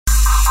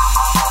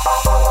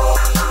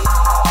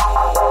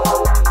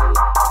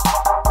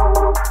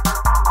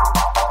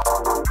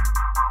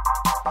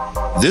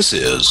This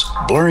is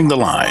Blurring the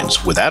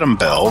Lines with Adam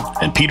Bell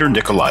and Peter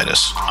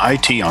Nicolaitis,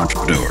 IT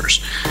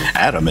entrepreneurs.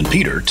 Adam and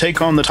Peter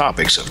take on the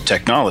topics of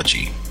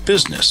technology,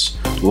 business,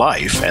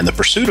 life, and the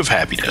pursuit of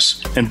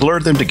happiness and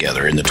blur them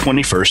together in the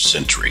 21st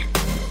century.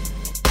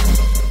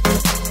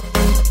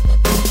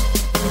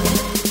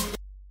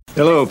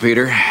 Hello,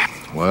 Peter.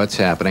 What's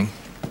happening?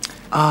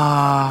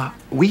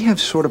 We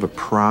have sort of a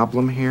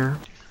problem here.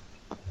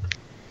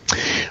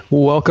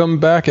 Welcome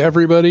back,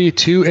 everybody,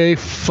 to a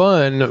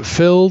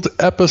fun-filled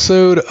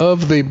episode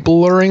of the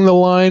Blurring the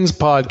Lines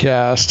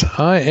podcast.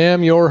 I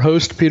am your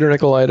host, Peter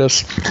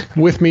Nicolaitis.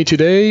 With me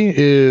today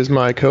is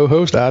my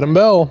co-host, Adam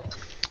Bell.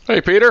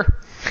 Hey,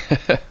 Peter.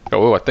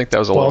 Oh, I think that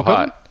was a little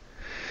hot.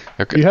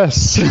 Okay.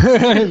 Yes.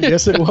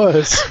 Yes, it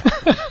was.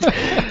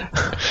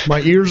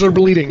 My ears are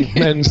bleeding,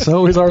 and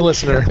so is our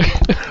listener.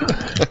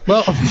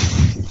 Well,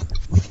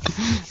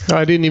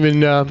 I didn't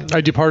even,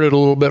 I departed a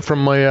little bit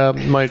from my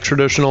my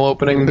traditional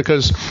opening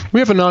because we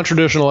have a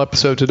non-traditional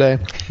episode today.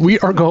 We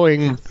are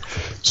going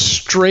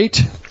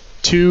straight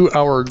to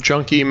our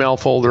junk email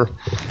folder.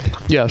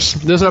 Yes,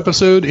 this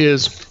episode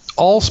is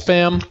all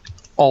spam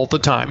all the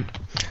time.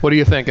 What do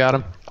you think,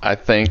 Adam? I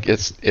think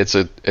it's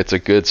a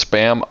good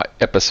spam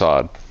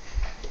episode.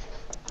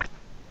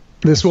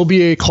 This will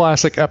be a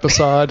classic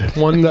episode,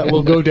 one that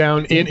will go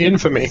down in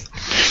infamy.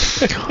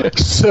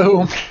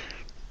 So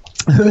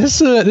this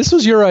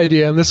was your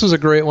idea, and this was a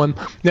great one.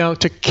 Now,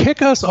 to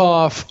kick us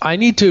off, I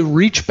need to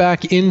reach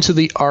back into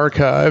the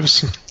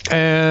archives,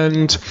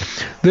 and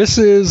this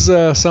is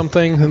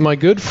something that my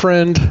good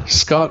friend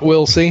Scott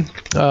Wilsey,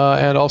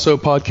 and also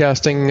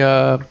podcasting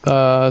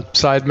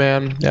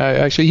sideman.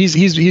 Actually,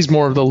 he's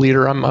more of the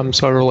leader. I'm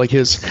sort of like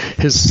his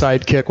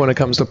sidekick when it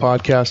comes to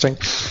podcasting.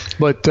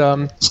 But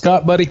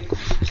Scott, buddy,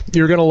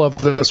 you're gonna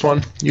love this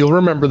one. You'll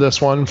remember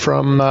this one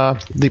from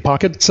the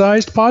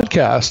Pocket-Sized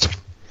Podcast.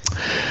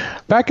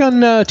 Back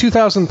on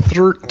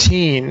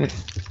 2013,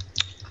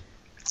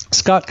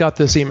 Scott got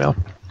this email.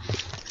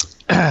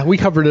 We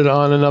covered it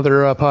on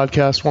another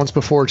podcast once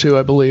before too,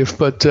 I believe.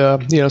 But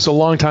so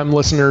longtime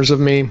listeners of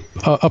me,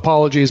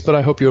 apologies, but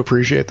I hope you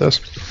appreciate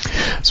this.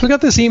 So we got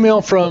this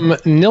email from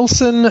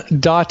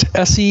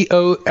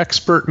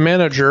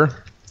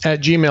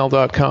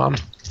nilson.seoexpertmanager@gmail.com.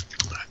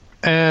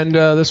 And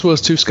this was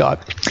to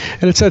Scott.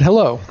 And it said,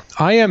 "Hello,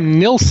 I am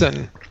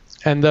Nilson."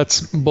 And that's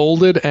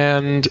bolded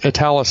and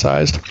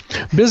italicized.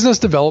 Business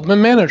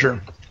Development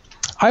Manager.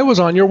 I was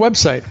on your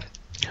website.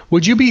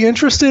 Would you be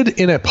interested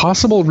in a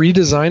possible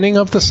redesigning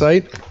of the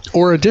site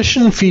or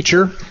addition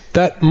feature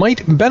that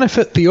might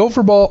benefit the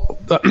overall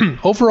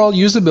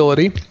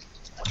usability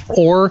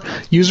or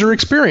user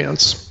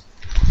experience,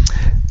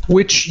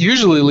 which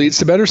usually leads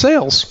to better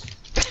sales?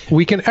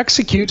 We can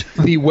execute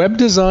the web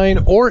design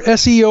or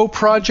SEO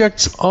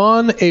projects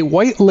on a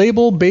white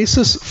label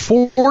basis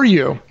for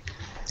you.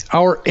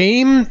 Our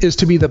aim is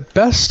to be the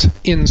best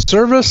in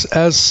service.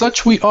 As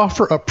such, we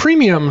offer a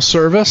premium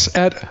service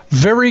at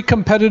very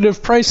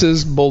competitive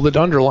prices, bolded,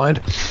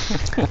 underlined,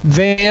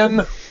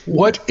 than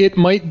what it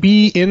might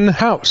be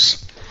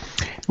in-house.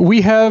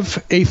 We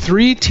have a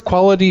 3-tier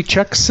quality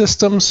check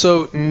system,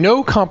 so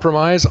no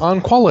compromise on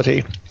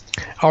quality.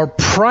 Our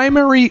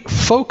primary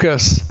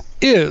focus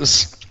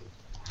is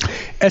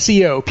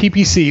SEO,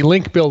 PPC,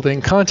 link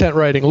building, content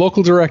writing,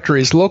 local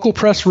directories, local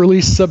press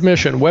release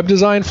submission, web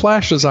design,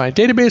 flash design,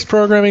 database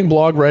programming,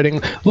 blog writing,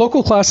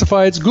 local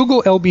classifieds,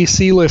 Google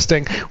LBC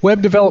listing,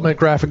 web development,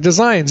 graphic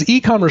designs,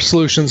 e-commerce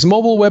solutions,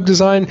 mobile web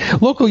design,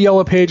 local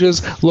yellow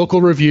pages, local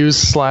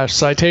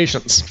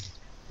reviews/citations.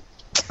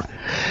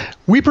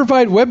 We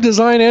provide web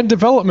design and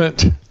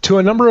development to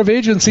a number of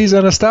agencies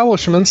and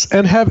establishments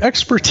and have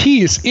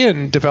expertise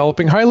in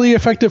developing highly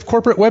effective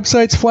corporate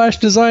websites, flash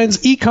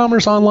designs,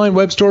 e-commerce online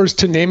web stores,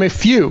 to name a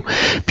few.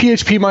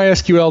 PHP,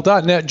 MySQL,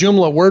 .NET,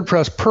 Joomla,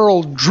 WordPress,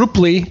 Perl,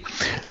 Drupal,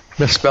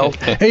 misspelled,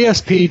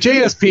 ASP,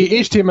 JSP,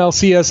 HTML,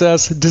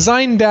 CSS,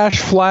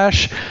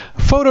 Design-Flash,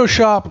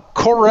 Photoshop,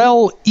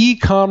 Corel,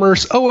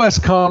 e-commerce, OS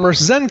Commerce,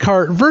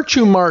 Zencart,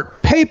 Virtumart,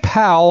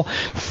 PayPal,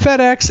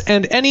 FedEx,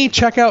 and any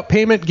checkout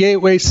payment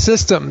gateway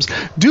systems.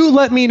 Do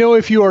let me know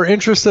if you are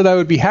interested. I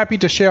would be happy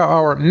to share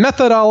our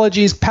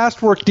methodologies,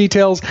 past work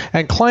details,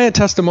 and client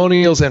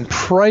testimonials and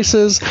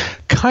prices.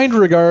 Kind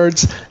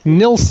regards,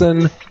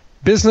 Nilson,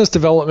 Business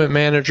Development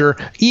Manager,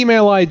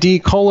 email ID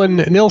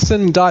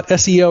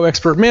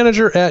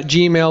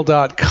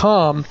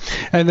nilson.seoexpertmanager@gmail.com.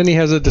 And then he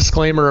has a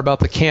disclaimer about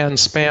the Canned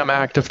Spam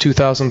Act of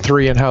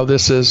 2003 and how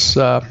this is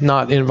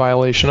not in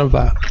violation of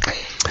that.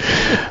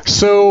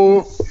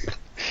 So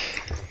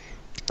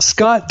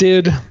Scott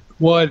did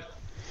what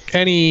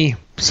any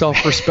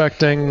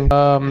self-respecting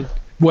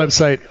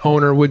website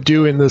owner would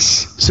do in this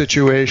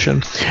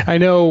situation. I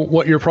know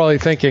what you're probably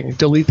thinking.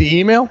 Delete the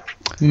email?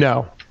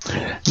 No,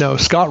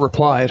 Scott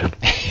replied.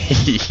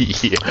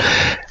 Yeah.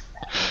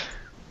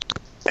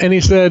 And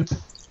he said,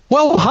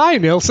 "Well, hi,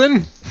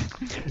 Nilson."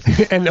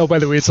 And oh, by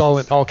the way, it's all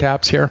in all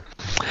caps here.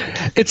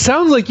 "It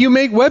sounds like you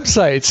make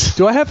websites.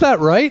 Do I have that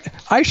right?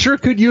 I sure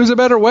could use a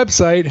better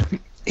website.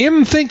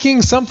 am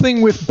thinking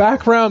something with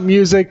background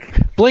music,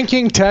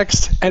 blinking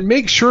text, and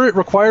make sure it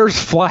requires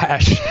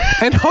Flash.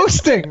 And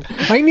hosting.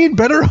 I need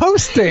better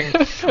hosting.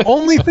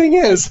 Only thing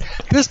is,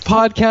 this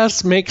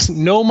podcast makes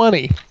no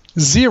money.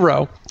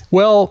 Zero.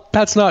 Well,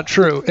 that's not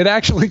true. It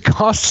actually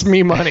costs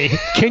me money.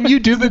 Can you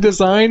do the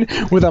design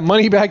with a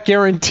money-back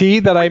guarantee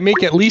that I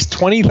make at least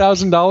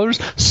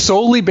 $20,000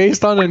 solely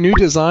based on a new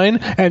design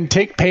and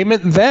take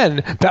payment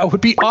then? That would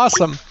be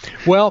awesome.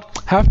 Well,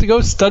 have to go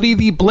study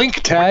the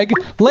blink tag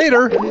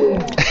later.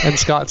 And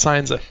Scott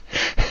signs it.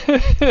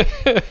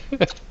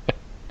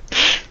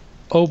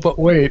 Oh, but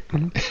wait.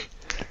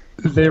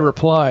 They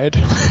replied.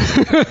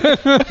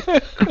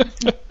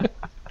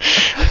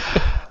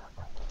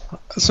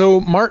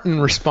 So Martin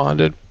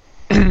responded,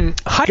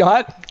 "Hi,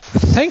 Scott.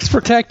 Thanks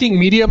for tagging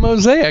Media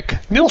Mosaic.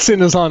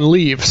 Nilsson is on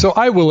leave, so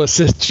I will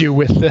assist you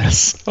with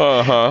this.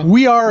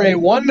 We are a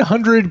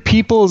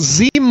 100-people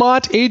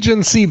Zmot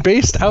agency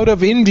based out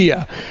of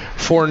India.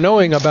 For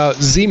knowing about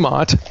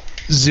Zmot,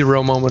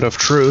 Zero Moment of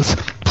Truth,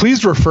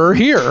 please refer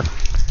here.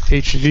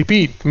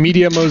 http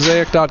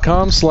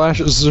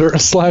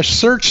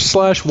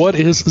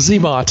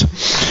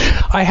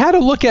mediamosaic.com/search/what-is-Zmot. I had a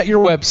look at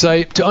your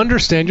website to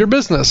understand your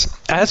business.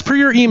 As per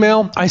your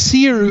email, I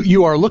see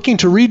you are looking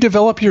to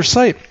redevelop your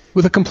site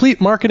with a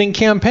complete marketing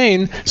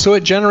campaign so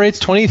it generates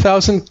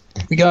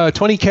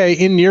 20K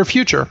in near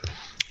future.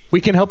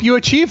 We can help you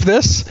achieve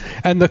this,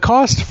 and the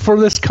cost for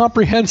this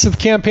comprehensive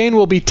campaign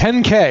will be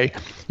 $10K.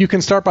 You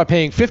can start by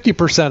paying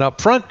 50%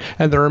 up front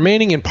and the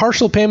remaining in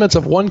partial payments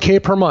of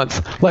 $1K per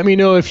month. Let me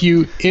know if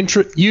you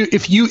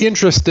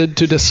interested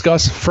to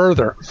discuss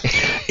further.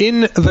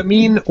 In the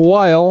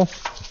meanwhile,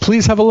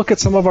 please have a look at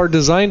some of our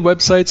designed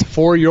websites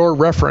for your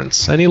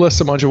reference." And he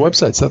lists a bunch of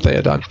websites that they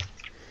had done.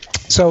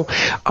 So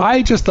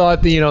I just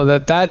thought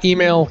that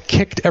email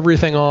kicked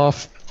everything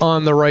off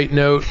on the right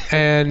note,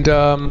 and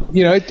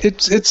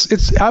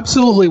it's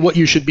absolutely what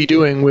you should be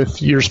doing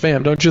with your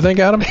spam, don't you think,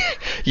 Adam?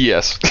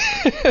 Yes.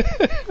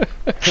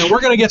 Now, we're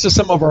going to get to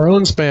some of our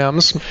own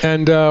spams,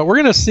 and we're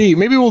going to see.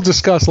 Maybe we'll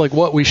discuss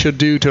what we should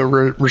do to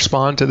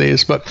respond to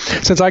these. But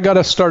since I got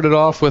us started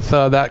off with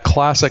that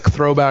classic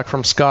throwback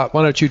from Scott,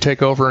 why don't you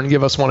take over and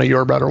give us one of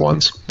your better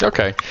ones?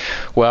 Okay.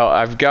 Well,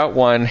 I've got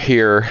one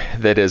here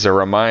that is a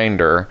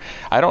reminder.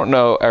 I don't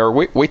know, or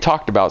we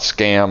talked about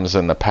scams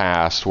in the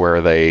past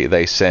where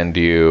they send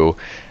you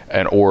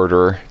an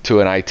order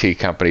to an IT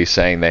company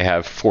saying they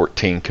have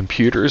 14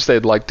 computers.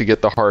 They'd like to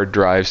get the hard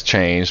drives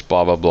changed,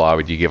 blah, blah, blah.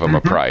 Would you give them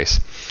a price?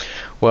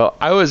 Well,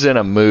 I was in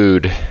a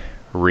mood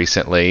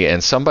recently,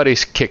 and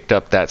somebody's kicked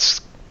up that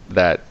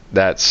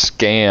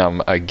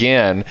scam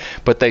again,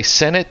 but they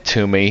sent it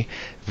to me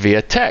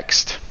via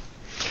text.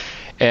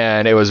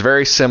 And it was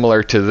very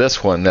similar to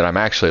this one that I'm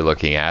actually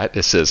looking at.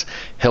 It says,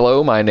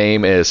 "Hello, my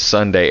name is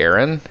Sunday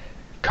Aaron,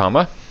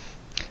 comma,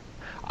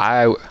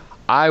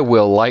 I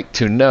will like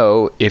to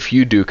know if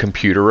you do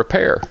computer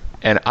repair.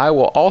 And I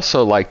will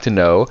also like to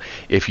know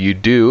if you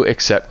do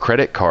accept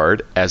credit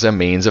card as a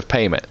means of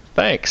payment.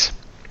 Thanks."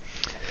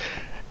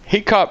 He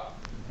caught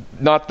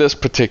not this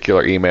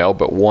particular email,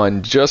 but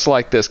one just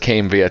like this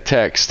came via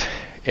text.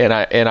 And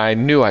I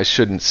knew I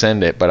shouldn't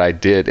send it, but I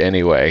did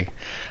anyway.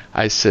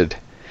 I said,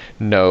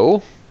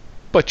 "No,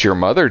 but your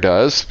mother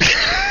does."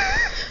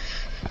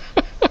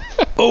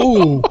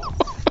 Oh.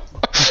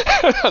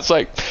 I was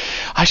like,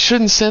 I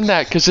shouldn't send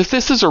that, because if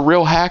this is a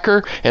real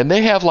hacker and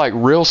they have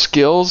real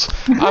skills,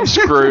 I'm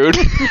screwed.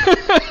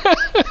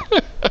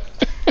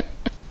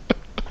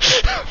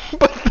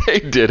 But they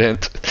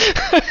didn't.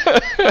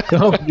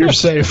 Oh, you're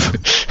safe.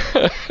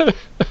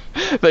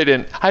 They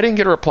didn't. I didn't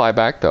get a reply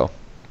back though.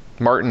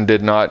 Martin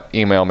did not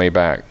email me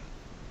back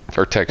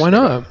or text me. Why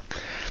not?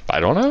 I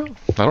don't know.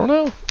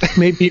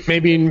 Maybe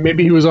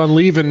he was on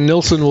leave and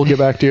Nilsson will get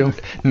back to you.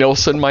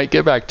 Nilsson might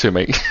get back to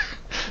me.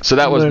 So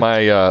that was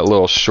my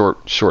little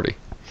shorty.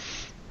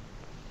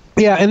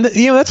 Yeah, and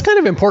that's kind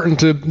of important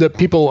that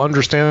people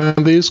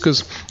understand these,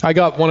 because I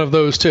got one of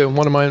those too.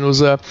 One of mine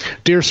was,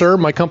 "Dear sir,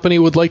 my company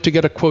would like to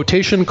get a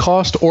quotation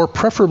cost or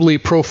preferably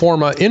pro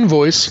forma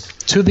invoice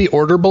to the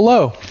order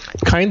below.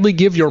 Kindly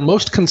give your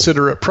most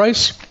considerate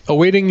price.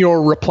 Awaiting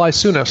your reply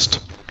soonest.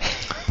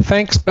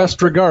 Thanks,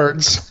 best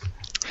regards,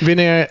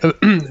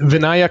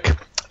 Vinayak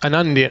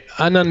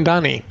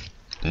Anandani."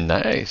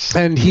 Nice.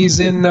 And he's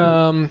in,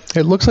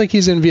 it looks like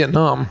he's in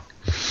Vietnam.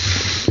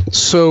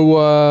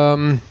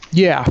 So,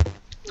 yeah.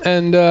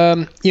 And,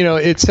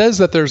 it says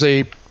that there's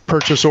a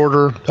purchase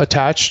order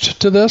attached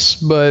to this,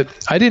 but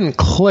I didn't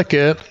click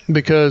it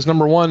because,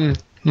 number one,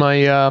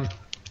 my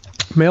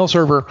mail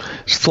server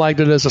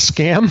flagged it as a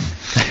scam.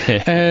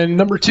 And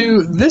number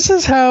two, this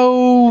is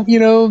how,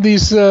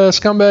 these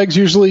scumbags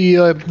usually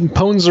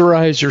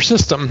pwnzerize your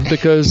system,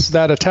 because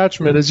that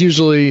attachment is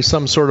usually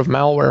some sort of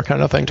malware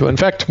kind of thing to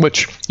infect,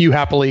 which you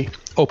happily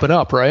open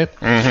up, right?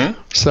 Mm-hmm.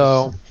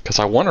 So, because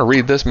I want to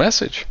read this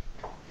message.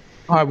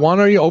 I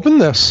want to open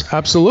this.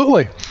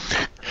 Absolutely.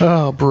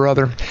 Oh,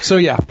 brother. So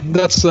yeah,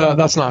 that's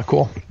not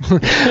cool.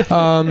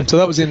 So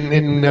that was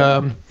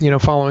in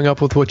following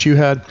up with what you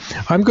had.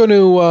 I'm going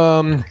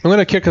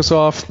to kick us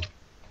off.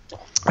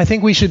 I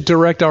think we should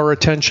direct our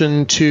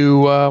attention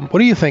to, what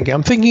do you think?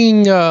 I'm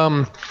thinking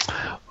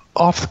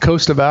off the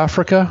coast of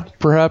Africa,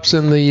 perhaps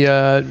in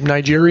the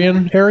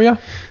Nigerian area.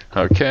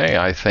 Okay,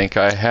 I think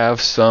I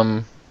have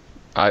some.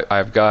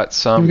 I've got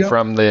some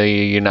from the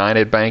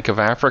United Bank of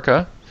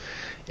Africa,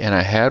 and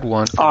I had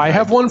one. I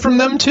have one from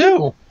them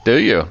too. Do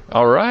you?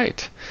 All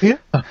right. Yeah.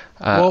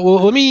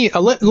 Well, let me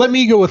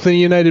go with the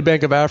United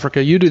Bank of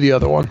Africa. You do the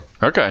other one.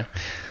 Okay.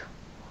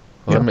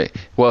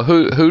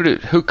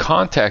 Who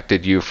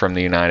contacted you from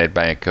the United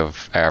Bank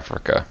of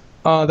Africa?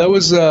 That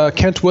was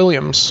Kent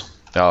Williams.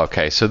 Oh,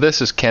 okay, so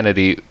this is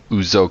Kennedy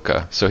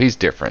Uzoka, so he's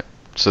different.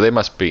 So they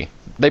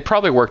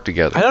probably work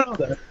together. I don't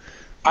know that.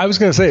 I was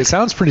going to say, it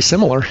sounds pretty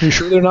similar. You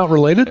sure they're not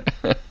related?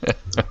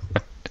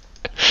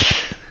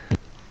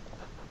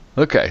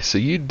 Okay, so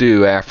you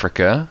do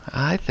Africa.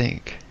 I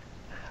think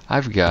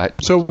I've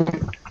got... So,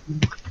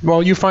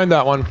 well, you find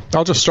that one.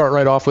 I'll just start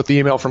right off with the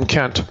email from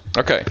Kent.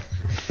 Okay.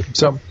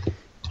 So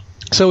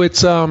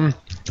it's... Oh,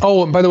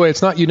 and by the way,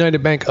 it's not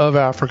United Bank of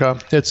Africa.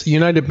 It's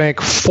United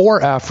Bank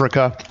for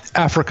Africa,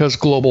 Africa's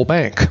global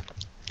bank.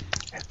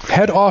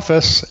 Head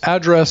office,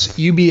 address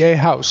UBA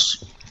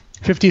House,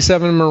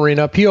 57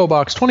 Marina, P.O.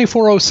 Box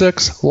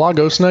 2406,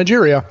 Lagos,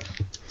 Nigeria.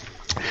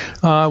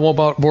 I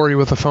won't bore you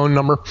with the phone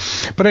number.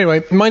 But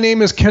anyway, my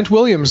name is Kent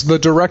Williams, the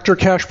Director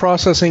Cash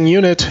Processing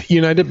Unit,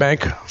 United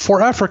Bank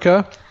for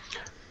Africa,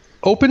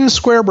 open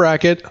square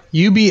bracket,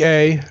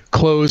 UBA,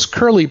 close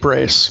curly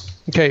brace.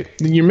 Okay,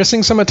 you're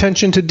missing some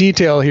attention to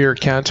detail here,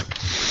 Kent.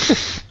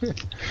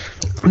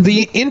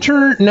 The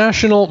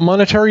International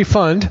Monetary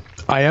Fund,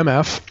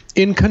 IMF,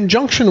 in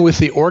conjunction with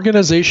the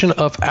Organization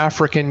of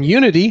African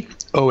Unity,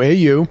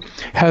 OAU,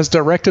 has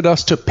directed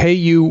us to pay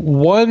you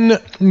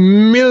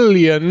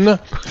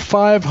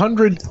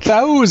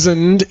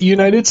 1,500,000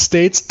 United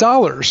States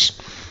dollars.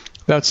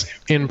 That's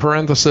in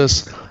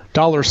parenthesis,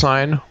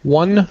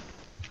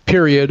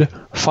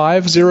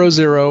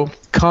 $1,500,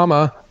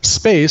 comma,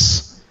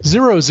 space,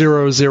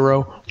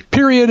 000,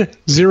 period,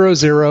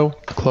 00,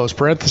 close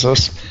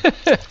parenthesis,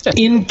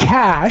 in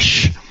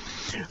cash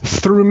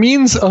through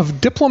means of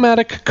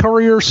diplomatic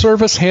courier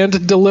service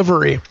hand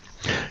delivery.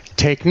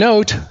 Take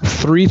note,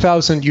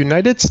 3,000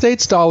 United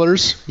States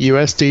dollars,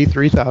 USD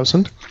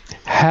 3,000,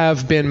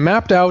 have been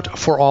mapped out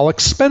for all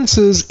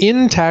expenses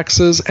in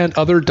taxes and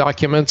other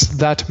documents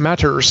that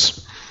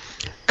matters.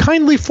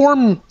 Kindly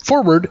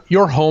forward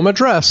your home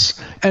address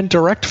and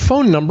direct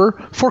phone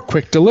number for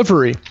quick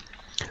delivery.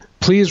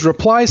 Please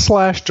reply /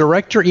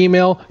 direct your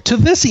email to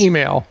this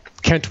email,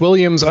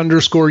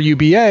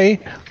 KentWilliams_UBA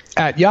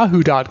at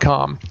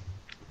yahoo.com.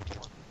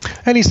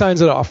 And he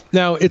signs it off.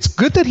 Now, it's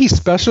good that he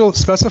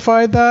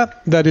specified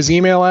that his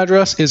email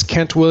address is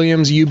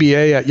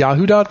KentWilliamsUBA at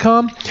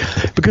yahoo.com,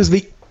 because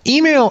the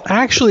email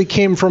actually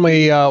came from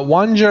a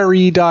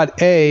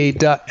wanjari.a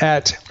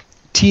at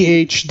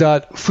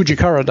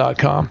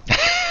th.fujikara.com.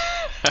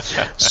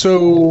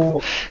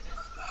 So...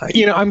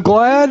 I'm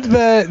glad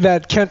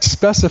that Kent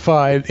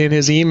specified in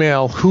his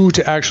email who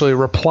to actually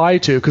reply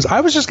to, because I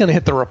was just going to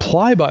hit the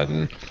reply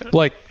button,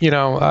 like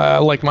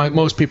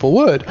most people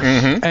would.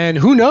 Mm-hmm. And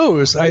who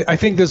knows? I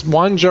think this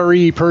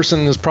Wanjari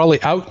person is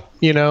probably out.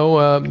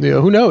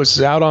 Who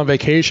knows? Out on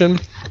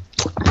vacation.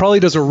 Probably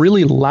does a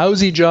really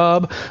lousy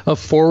job of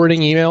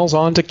forwarding emails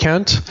on to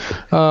Kent.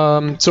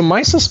 So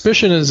my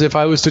suspicion is if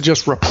I was to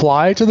just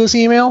reply to this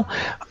email,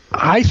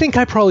 I think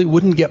I probably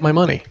wouldn't get my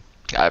money.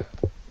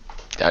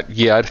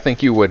 Yeah, I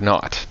think you would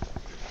not.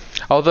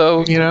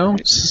 Although,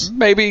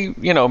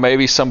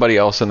 maybe somebody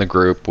else in the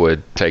group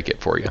would take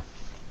it for you.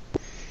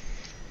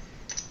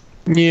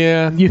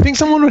 Yeah. You think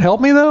someone would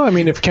help me, though? I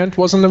mean, if Kent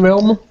wasn't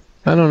available?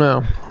 I don't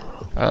know.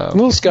 A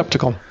little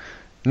skeptical.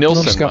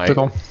 Nilsson might.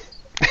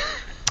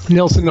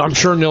 Nilsson, I'm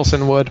sure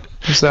Nilsson would.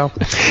 So,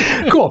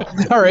 cool.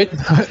 All right.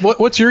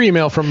 What's your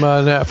email from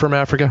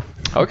Africa?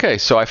 Okay,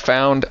 so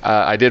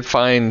I did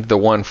find the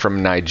one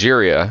from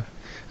Nigeria.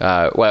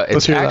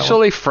 It's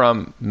actually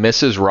from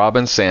Mrs.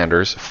 Robin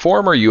Sanders,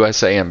 former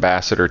USA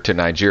ambassador to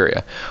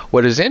Nigeria.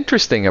 What is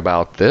interesting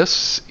about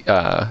this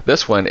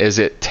one is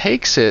it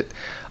takes it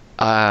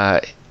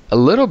a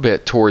little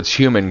bit towards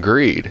human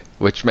greed,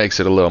 which makes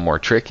it a little more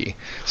tricky.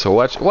 So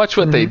watch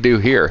what they do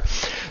here.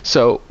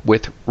 So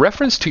with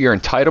reference to your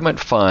entitlement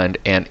fund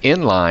and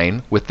in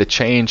line with the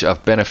change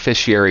of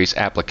beneficiaries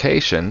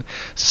application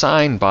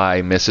signed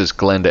by Mrs.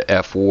 Glenda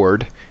F.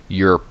 Ward,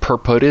 your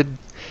purported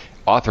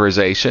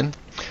authorization,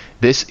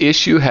 this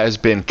issue has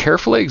been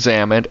carefully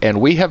examined and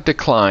we have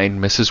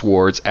declined Mrs.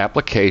 Ward's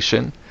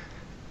application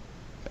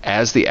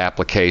as the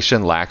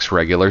application lacks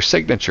regular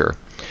signature.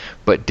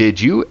 But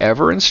did you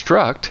ever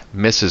instruct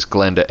Mrs.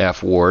 Glenda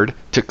F. Ward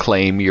to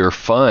claim your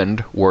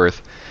fund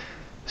worth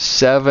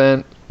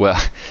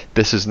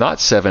this is not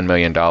 $7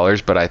 million,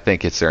 but I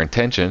think it's their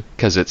intention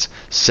because it's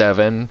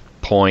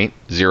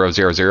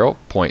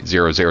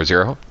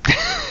 7.000.000.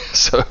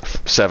 So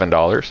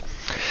 $7.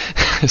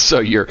 So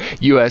your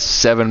US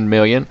 $7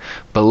 million.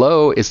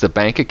 Below is the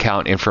bank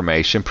account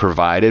information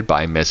provided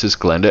by Mrs.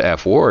 Glenda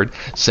F. Ward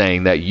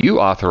saying that you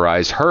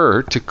authorized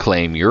her to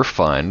claim your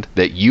fund,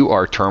 that you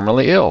are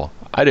terminally ill.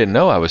 I didn't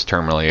know I was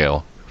terminally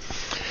ill.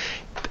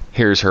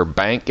 Here's her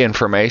bank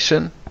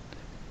information.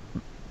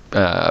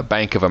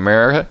 Bank of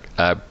America,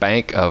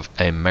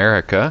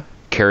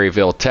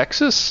 Caryville,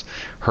 Texas,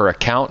 her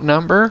account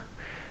number,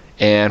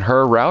 and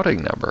her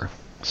routing number.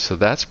 So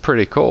that's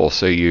pretty cool.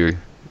 So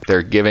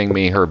they're giving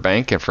me her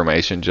bank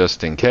information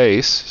just in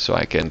case, so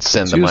I can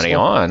send the money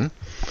on.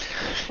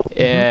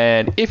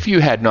 And if you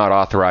had not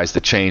authorized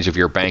the change of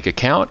your bank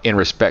account in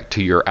respect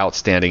to your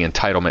outstanding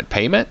entitlement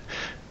payment,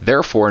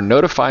 therefore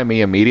notify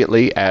me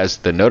immediately, as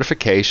the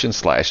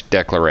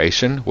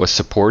notification/declaration was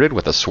supported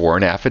with a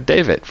sworn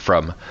affidavit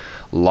from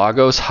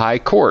Lagos High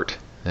Court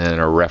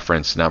and a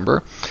reference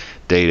number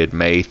dated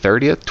May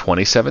 30th,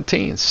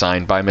 2017,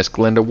 signed by Miss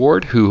Glenda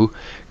Ward, who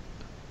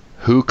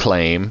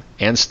claim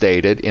and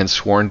stated in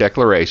sworn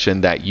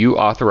declaration that you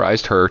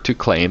authorized her to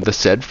claim the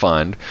said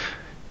fund.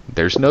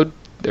 There's no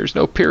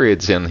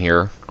periods in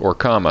here or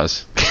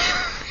commas.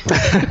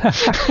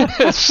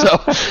 So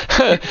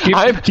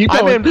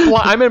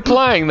I'm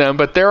implying them,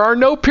 but there are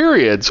no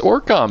periods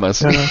or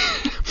commas.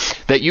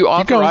 That you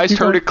authorized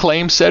her to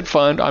claim said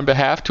fund on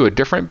behalf to a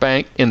different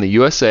bank in the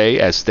USA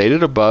as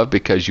stated above,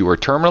 because you were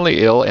terminally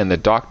ill and the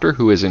doctor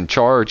who is in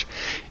charge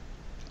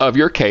of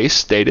your case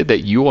stated that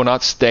you will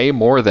not stay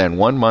more than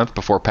 1 month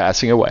before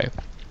passing away.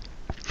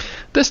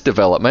 This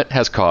development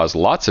has caused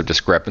lots of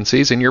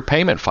discrepancies in your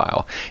payment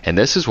file, and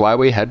this is why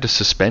we had to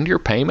suspend your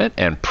payment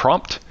and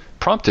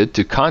prompted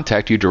to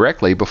contact you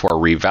directly before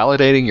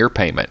revalidating your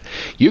payment.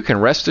 You can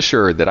rest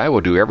assured that I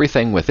will do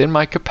everything within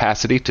my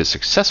capacity to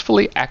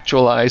successfully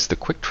actualize the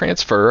quick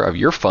transfer of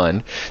your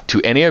fund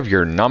to any of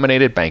your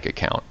nominated bank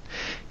account.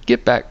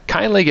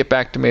 Kindly get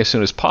back to me as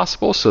soon as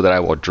possible so that I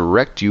will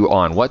direct you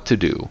on what to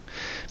do.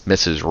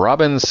 Mrs.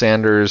 Robin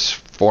Sanders,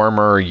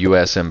 former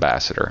U.S.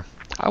 Ambassador.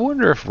 I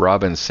wonder if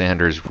Robin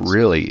Sanders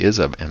really is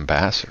an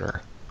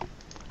ambassador.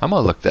 I'm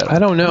going to look that up. I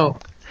don't know.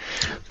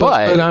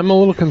 But I'm a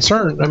little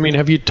concerned. I mean,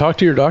 have you talked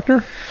to your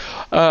doctor?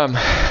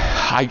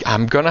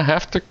 I'm going to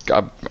have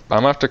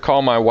to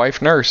call my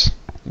wife nurse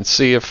and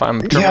see if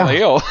I'm terminally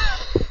ill.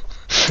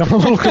 I'm a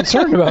little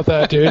concerned about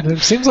that, dude.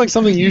 It seems like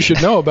something you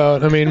should know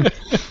about. I mean,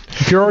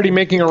 if you're already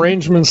making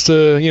arrangements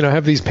to,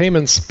 have these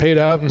payments paid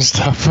out and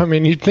stuff, I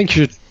mean, you'd think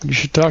you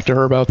should talk to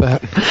her about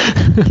that.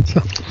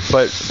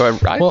 But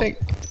I think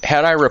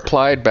had I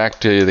replied back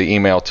to the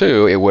email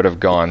too, it would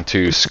have gone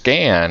to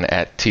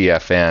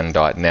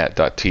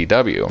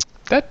scan@tfn.net.tw.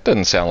 That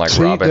doesn't sound like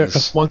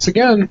Robin's. Once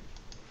again,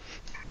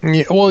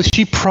 well,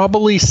 she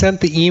probably sent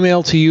the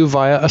email to you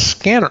via a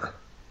scanner.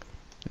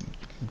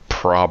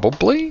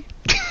 Probably.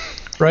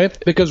 Right?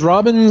 Because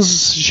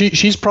Robin's,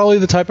 she's probably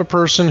the type of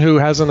person who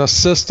has an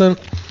assistant.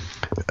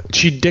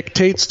 She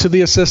dictates to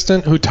the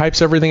assistant, who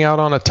types everything out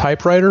on a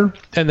typewriter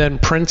and then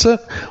prints it,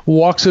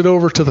 walks it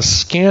over to the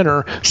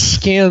scanner,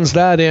 scans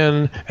that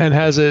in, and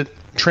has it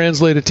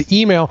translated to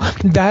email.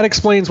 That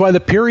explains why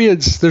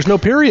there's no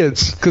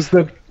periods, because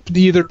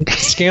either the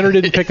scanner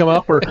didn't pick them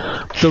up, or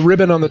the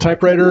ribbon on the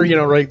typewriter,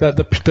 right? That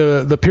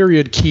the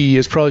period key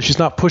is probably, she's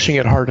not pushing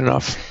it hard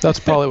enough. That's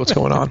probably what's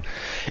going on.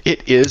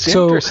 It is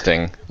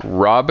interesting.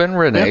 Robin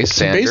Renee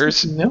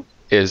Sanders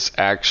is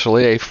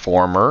actually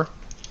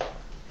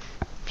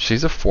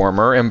she's a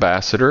former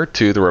ambassador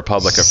to the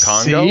Republic of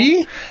Congo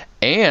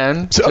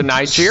and to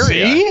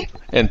Nigeria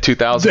in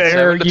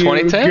 2007 to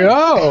 2010. There you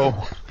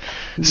go.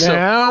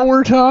 Now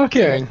we're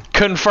talking.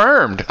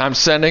 Confirmed. I'm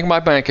sending my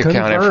bank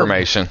account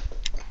information.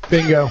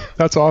 Bingo.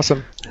 That's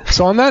awesome.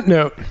 So on that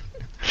note,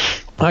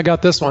 I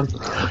got this one.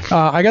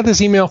 I got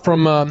this email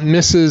from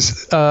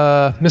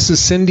Mrs.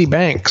 Cindy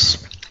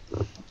Banks.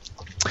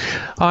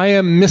 I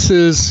am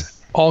Mrs.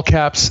 all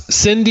caps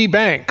Cindy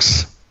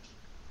Banks,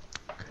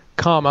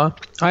 comma,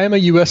 I am a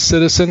U.S.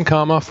 citizen,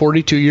 comma,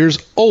 42 years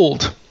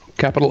old,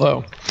 capital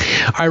O.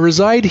 I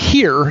reside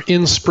here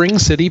in Spring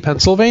City,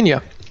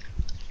 Pennsylvania.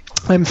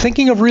 I'm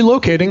thinking of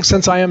relocating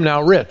since I am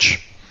now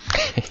rich.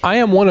 I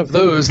am one of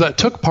those that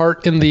took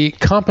part in the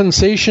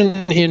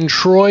compensation in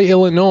Troy,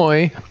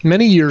 Illinois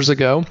many years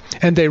ago,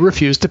 and they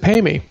refused to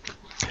pay me,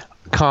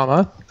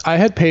 comma, I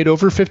had paid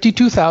over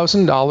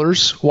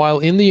 $52,000 while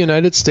in the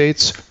United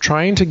States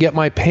trying to get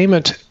my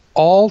payment,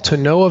 all to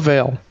no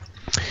avail.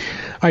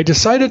 I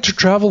decided to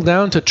travel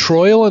down to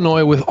Troy,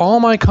 Illinois with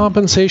all my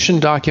compensation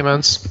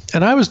documents,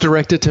 and I was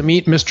directed to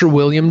meet Mr.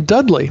 William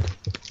Dudley,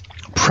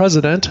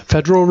 President,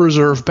 Federal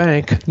Reserve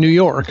Bank, New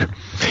York.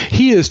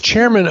 He is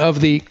chairman of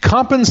the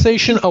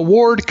Compensation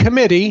Award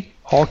Committee,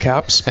 all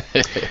caps,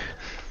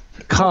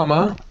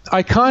 comma,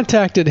 I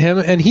contacted him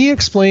and he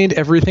explained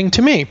everything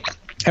to me.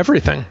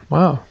 Everything.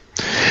 Wow.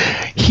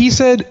 He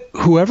said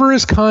whoever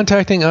is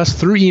contacting us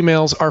through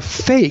emails are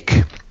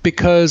fake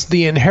because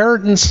the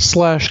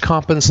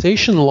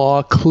inheritance/compensation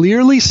law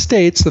clearly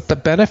states that the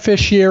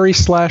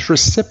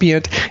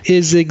beneficiary/recipient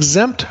is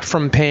exempt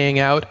from paying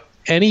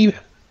any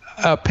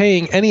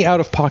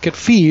out-of-pocket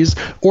fees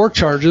or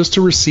charges to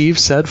receive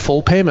said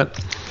full payment.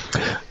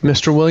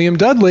 Mr. William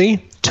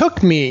Dudley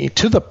took me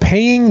to the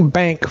paying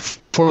bank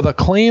for the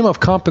claim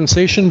of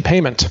compensation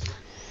payment.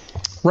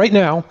 Right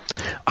now,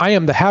 I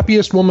am the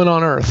happiest woman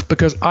on earth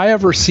because I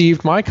have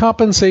received my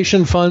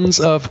compensation funds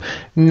of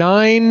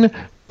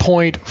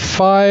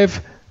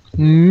 $9.5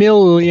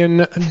 million.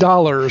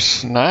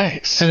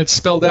 Nice. And it's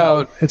spelled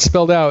out,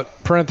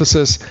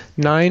 parenthesis,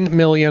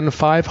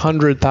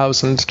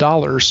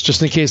 $9,500,000,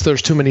 just in case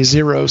there's too many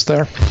zeros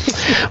there.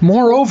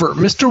 Moreover,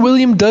 Mr.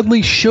 William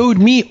Dudley showed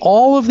me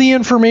all of the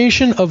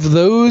information of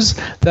those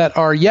that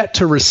are yet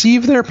to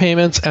receive their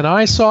payments, and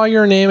I saw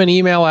your name and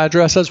email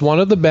address as one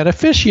of the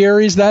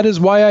beneficiaries. That is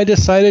why I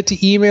decided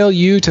to email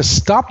you to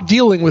stop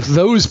dealing with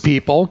those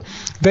people.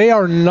 They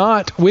are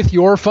not with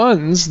your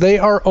funds. They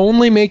are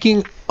only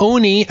making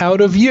Oni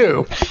out of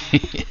you.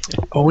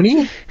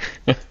 Oni?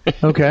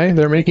 Okay,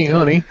 they're making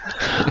Oni.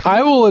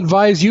 I will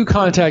advise you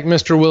contact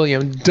Mr.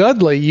 William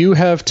Dudley. You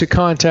have to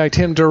contact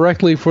him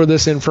directly for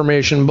this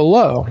information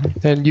below.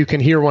 And you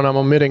can hear when I'm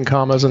omitting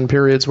commas and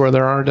periods where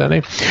there aren't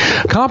any.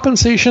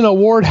 Compensation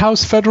Award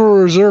House, Federal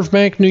Reserve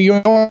Bank, New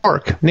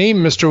York. Name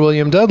Mr.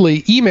 William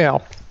Dudley.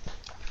 Email.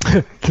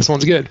 This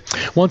one's good.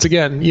 Once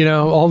again,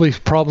 all these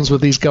problems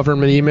with these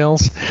government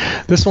emails.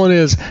 This one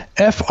is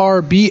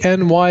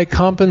FRBNY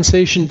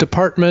Compensation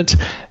Department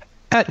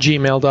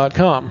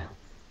 @gmail.com.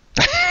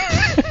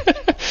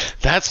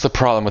 That's the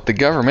problem with the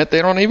government.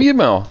 They don't have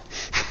email.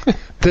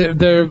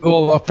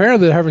 Well,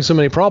 apparently they're having so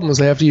many problems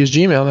they have to use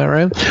Gmail now,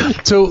 right?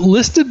 So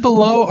listed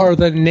below are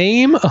the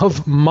name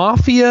of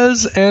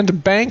mafias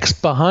and banks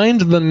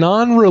behind the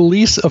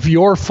non-release of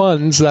your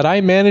funds that I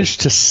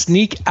managed to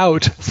sneak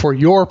out for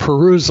your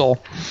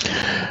perusal.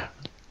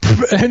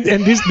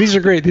 And these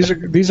are great. These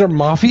are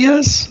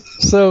mafias.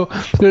 So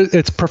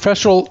it's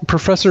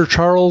Professor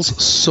Charles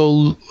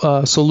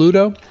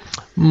Soludo,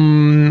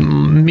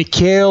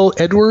 Mikhail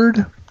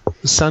Edward,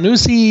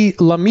 Sanusi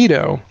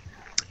Lamido,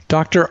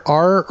 Dr.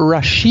 R.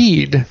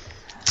 Rashid,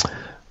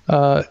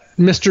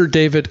 Mr.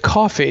 David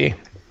Coffey,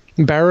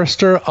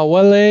 Barrister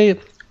Awele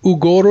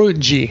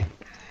Ugoroji,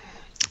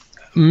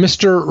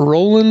 Mr.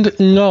 Roland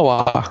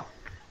Noah,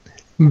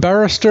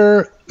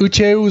 Barrister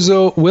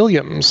Ucheuzo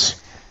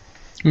Williams,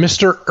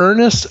 Mr.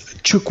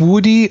 Ernest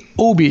Chukwudi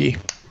Obi,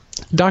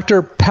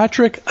 Dr.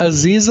 Patrick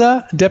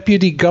Aziza,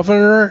 Deputy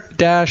Governor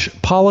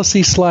 -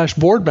 Policy /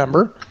 Board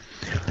Member,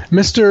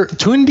 Mr.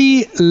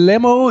 Tundi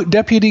Lemo,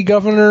 Deputy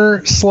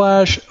Governor /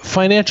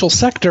 Financial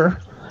Sector,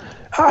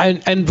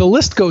 and the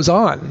list goes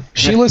on.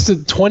 She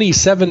listed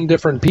 27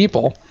 different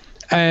people,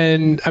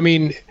 and I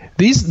mean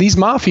these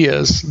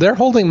mafias, they're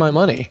holding my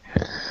money.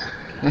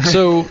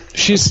 So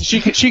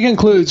she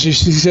concludes. She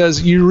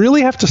says you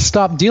really have to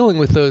stop dealing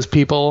with those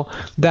people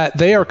that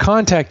they are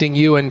contacting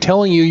you and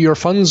telling you your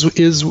fund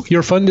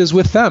is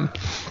with them.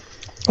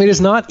 It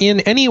is not in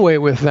any way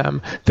with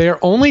them. They are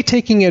only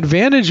taking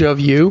advantage of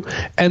you,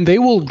 and they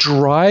will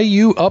dry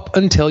you up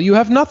until you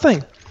have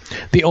nothing.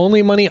 The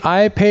only money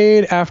I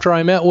paid after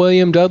I met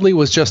William Dudley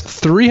was just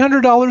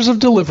 $300 of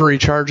delivery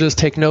charges.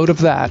 Take note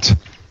of that.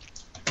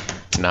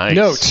 Nice.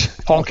 Note,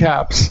 all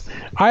caps.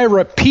 I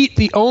repeat,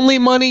 the only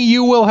money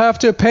you will have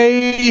to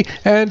pay,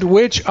 and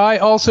which I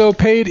also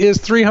paid, is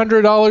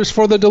 $300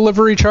 for the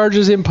delivery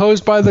charges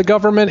imposed by the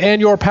government, and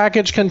your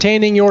package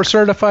containing your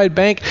certified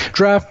bank,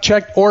 draft,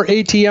 check, or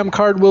ATM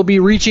card will be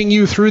reaching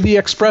you through the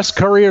express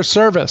courier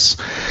service.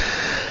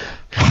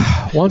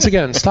 Once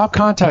again, stop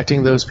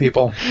contacting those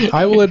people.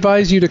 I will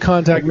advise you to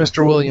contact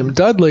Mr. William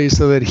Dudley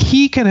so that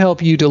he can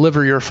help you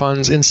deliver your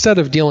funds instead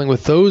of dealing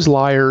with those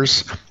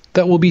liars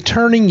that will be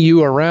turning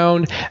you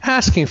around,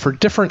 asking for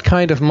different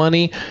kind of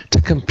money to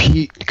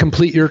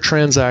complete your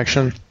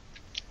transaction.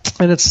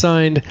 And it's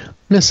signed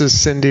Mrs.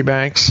 Cindy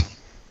Banks.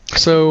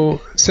 So,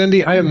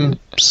 Cindy, I am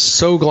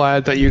so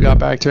glad that you got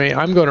back to me.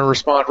 I'm going to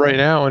respond right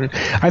now, and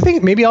I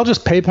think maybe I'll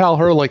just PayPal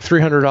her like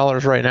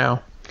 $300 right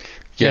now.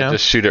 Yeah,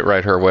 just shoot it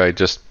right her way.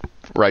 Just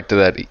right to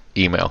that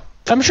email.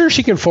 I'm sure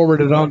she can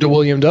forward it on to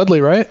William Dudley,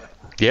 right?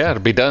 Yeah,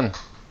 it'll be done.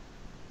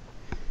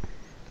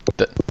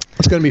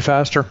 It's going to be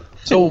faster.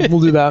 So we'll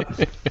do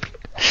that.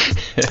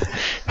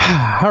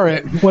 All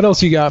right. What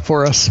else you got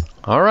for us?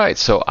 All right.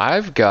 So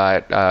I've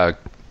got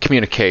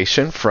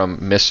communication from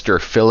Mr.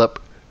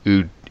 Philip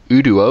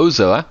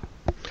Uduoza,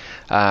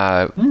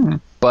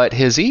 but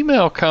his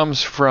email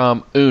comes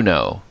from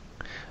Uno,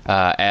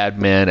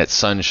 admin at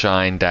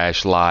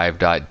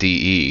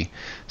sunshine-live.de.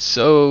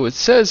 So it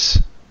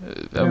says,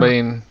 I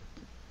mean,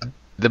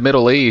 the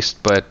Middle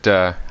East, but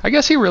I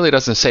guess he really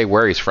doesn't say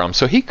where he's from.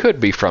 So he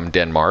could be from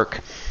Denmark.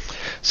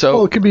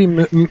 So it could be.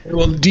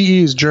 Well,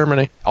 DE is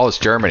Germany. Oh, it's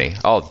Germany.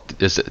 Oh,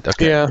 is it?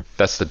 Okay. Yeah.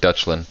 That's the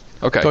Deutschland.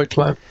 Okay.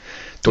 Deutschland.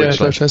 Yeah,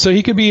 Deutschland. So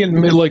he could be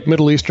in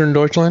Middle Eastern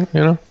Deutschland.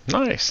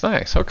 Nice.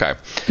 Okay.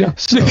 Yeah.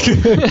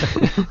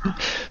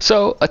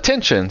 So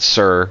attention,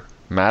 sir,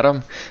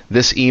 madam.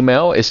 This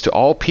email is to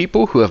all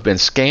people who have been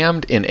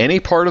scammed in any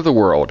part of the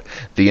world.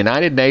 The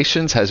United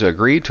Nations has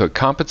agreed to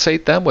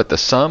compensate them with the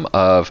sum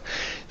of.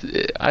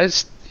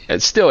 It's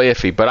still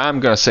iffy, but I'm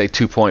going to say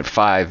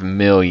 $2.5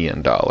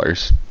 million.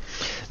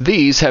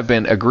 These have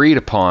been agreed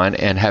upon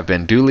and have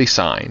been duly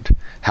signed.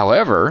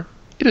 However,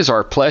 it is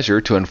our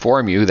pleasure to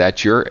inform you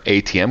that your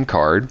ATM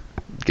card,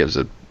 gives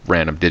a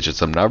random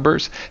digits of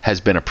numbers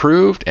has been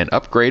approved and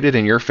upgraded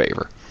in your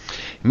favor.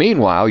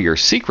 Meanwhile, your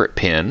secret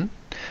PIN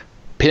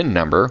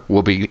number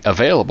will be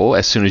available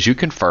as soon as you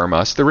confirm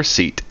us the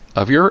receipt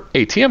of your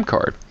ATM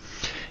card.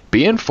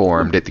 Be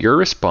informed that your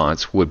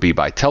response would be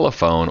by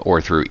telephone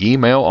or through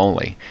email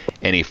only.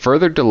 Any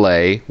further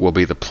delay will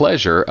be the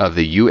pleasure of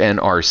the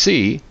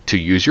UNRC to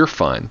use your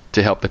fund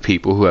to help the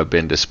people who have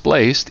been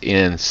displaced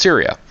in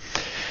Syria.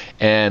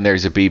 And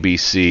there's a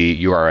BBC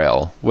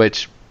URL,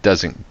 which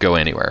doesn't go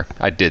anywhere.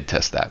 I did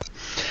test that.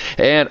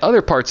 And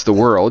other parts of the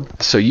world,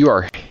 so you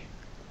are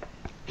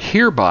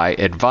hereby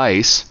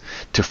advised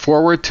to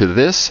forward to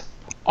this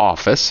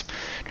office.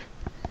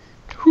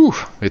 Whew,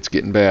 it's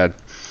getting bad.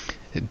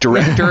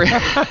 Director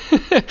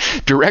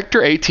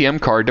ATM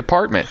card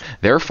department.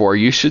 Therefore,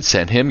 you should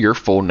send him your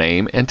full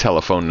name and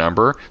telephone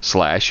number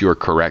 / your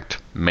correct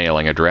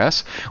mailing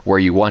address where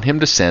you want him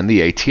to send the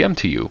ATM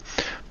to you.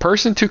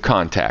 Person to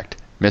contact,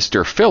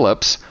 Mr.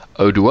 Phillips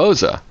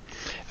Oduoza.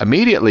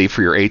 Immediately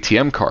for your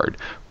ATM card.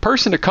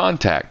 Person to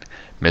contact,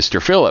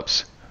 Mr.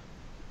 Phillips.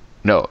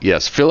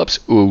 Phillips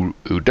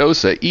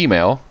Udosa.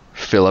 Email,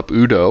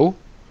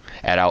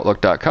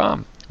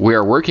 philipudo@outlook.com. We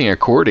are working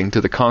according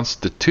to the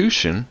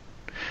Constitution,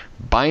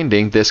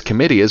 binding this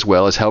committee as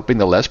well as helping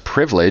the less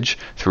privileged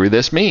through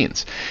this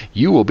means.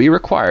 You will be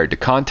required to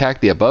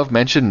contact the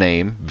above-mentioned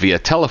name via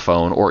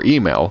telephone or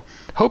email,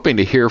 hoping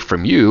to hear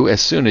from you as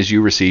soon as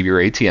you receive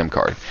your ATM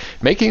card.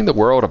 Making the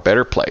world a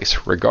better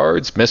place.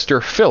 Regards,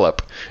 Mr.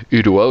 Philip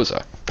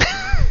Uduoza.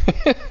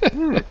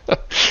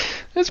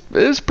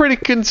 It's pretty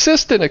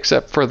consistent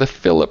except for the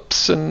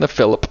Phillips and the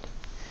Philip.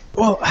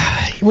 Well,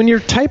 when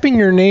you're typing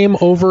your name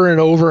over and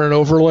over and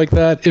over like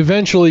that,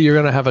 eventually you're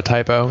going to have a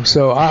typo.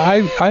 So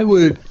I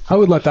would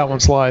let that one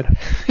slide.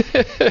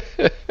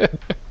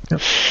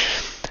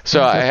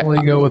 So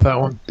definitely go with that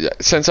one.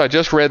 Since I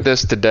just read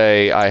this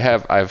today,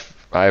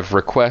 I've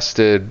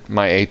requested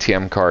my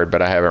ATM card,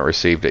 but I haven't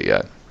received it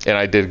yet. And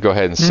I did go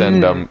ahead and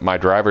send them my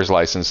driver's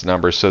license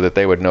number so that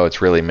they would know it's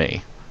really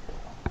me.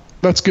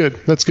 That's good.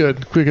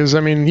 Because,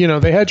 I mean,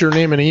 they had your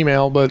name and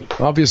email,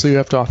 but obviously you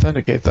have to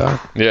authenticate that.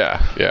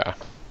 Yeah.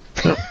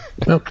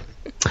 Yep.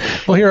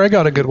 Well, here, I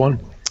got a good one.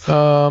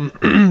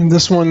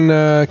 This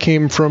one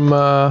came from,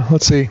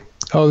 let's see.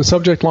 Oh, the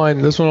subject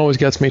line. This one always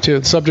gets me, too.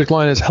 The subject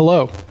line is,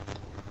 hello.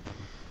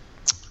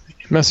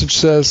 Message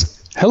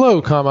says,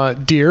 hello, comma,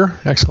 dear, !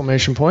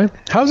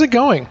 How's it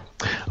going?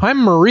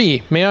 I'm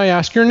Marie. May I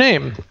ask your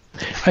name?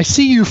 I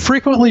see you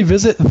frequently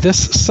visit this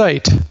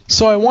site,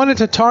 so I wanted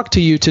to talk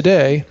to you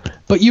today,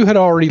 but you had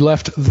already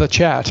left the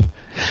chat.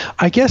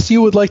 I guess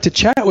you would like to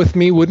chat with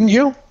me, wouldn't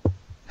you? ...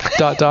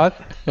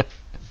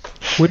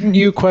 Wouldn't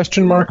you ?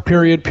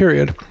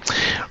 Period.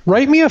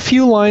 Write me a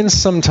few lines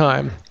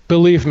sometime.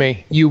 Believe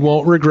me, you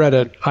won't regret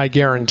it, I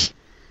guarantee.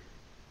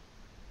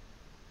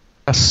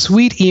 A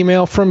sweet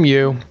email from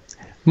you.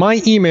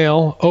 My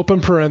email, open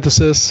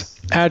parenthesis,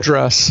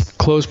 address,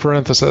 close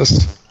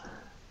parenthesis.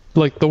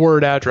 Like the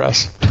word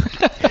address.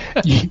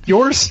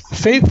 Yours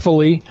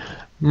faithfully,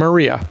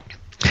 Maria.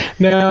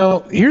 Now,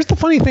 here's the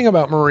funny thing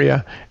about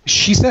Maria.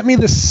 She sent me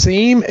the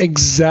same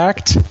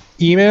exact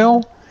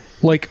email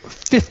like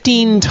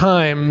 15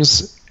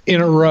 times in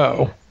a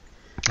row.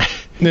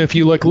 And if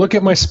you look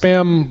at my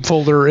spam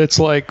folder, it's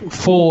like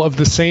full of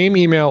the same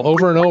email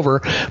over and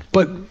over.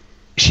 But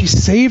she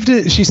saved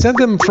it. She sent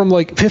them from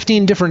like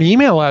 15 different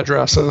email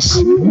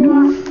addresses.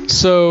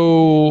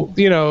 So,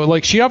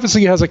 she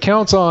obviously has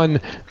accounts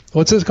on,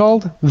 what's it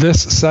called?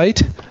 This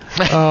site.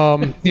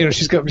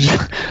 She's got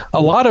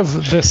a lot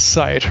of this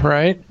site,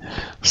 right?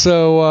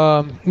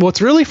 So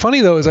what's really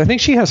funny, though, is I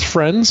think she has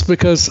friends,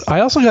 because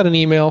I also got an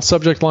email,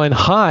 subject line,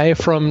 hi,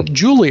 from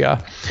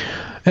Julia.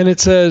 And it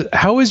says,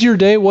 how is your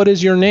day? What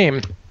is your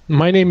name?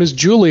 My name is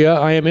Julia.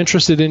 I am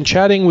interested in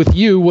chatting with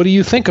you. What do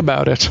you think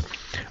about it?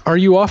 Are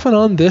you often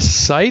on this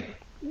site?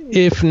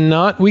 If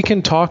not, we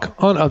can talk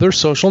on other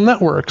social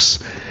networks.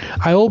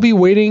 I will be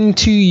waiting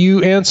to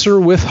you answer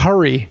with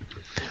hurry.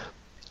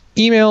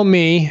 Email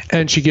me,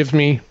 and she gives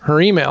me her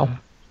email,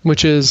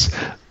 which is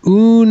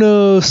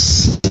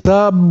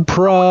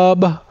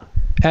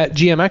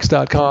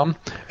unosubprob@gmx.com.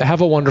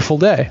 Have a wonderful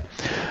day.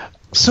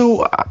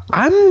 So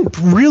I'm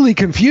really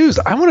confused.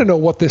 I want to know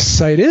what this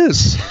site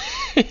is.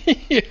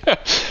 Yeah.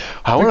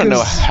 I want to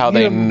know how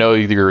they know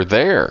you're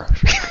there.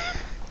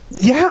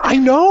 Yeah, I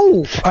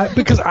know.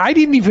 Because I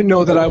didn't even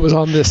know that I was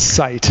on this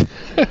site.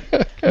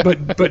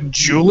 But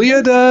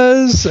Julia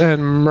does,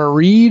 and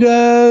Marie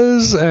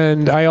does,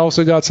 and I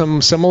also got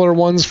some similar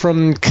ones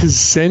from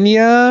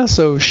Ksenia,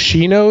 so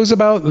she knows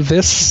about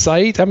this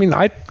site. I mean,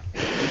 I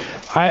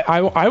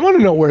want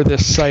to know where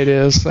this site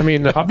is. I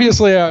mean,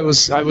 obviously I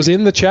was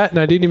in the chat and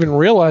I didn't even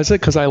realize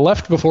it because I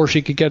left before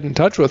she could get in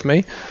touch with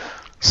me.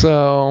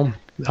 So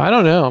I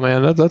don't know,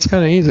 man. That's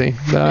kind of easy.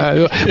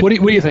 What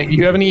do you think? Do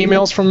you have any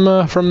emails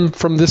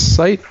from this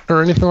site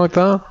or anything like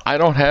that? I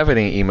don't have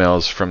any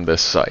emails from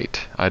this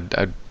site.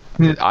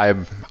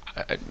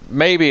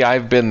 Maybe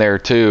I've been there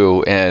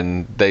too,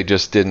 and they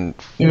just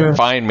didn't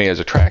find me as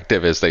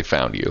attractive as they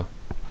found you.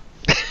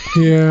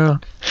 Yeah.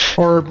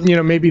 Or,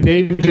 maybe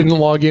they didn't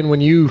log in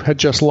when you had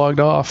just logged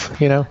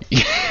off, I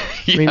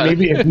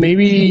mean,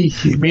 maybe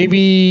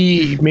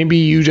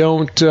you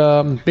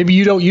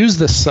don't use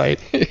this site.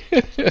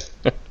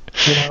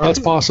 That's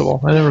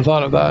possible. I never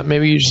thought of that.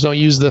 Maybe you just don't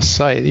use this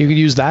site. You could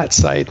use that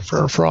site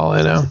for all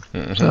I know.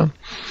 Mm-hmm. So,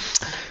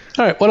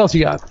 all right, what else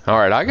you got? All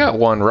right, I got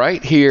one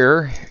right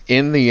here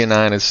in the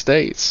United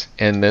States,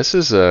 and this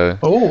is a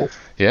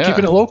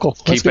keeping it local.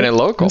 Keeping it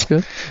local. That's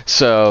good.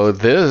 So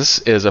this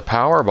is a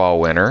Powerball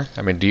winner.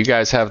 I mean, do you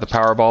guys have the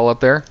Powerball up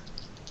there?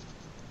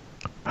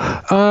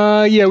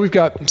 Yeah, we've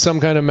got some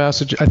kind of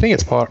message. I think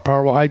it's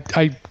Powerball.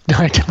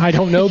 I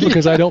don't know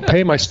because I don't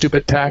pay my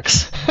stupid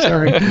tax.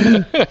 Sorry.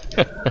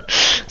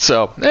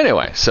 So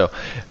anyway,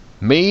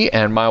 me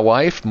and my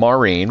wife,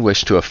 Maureen,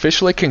 wish to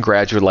officially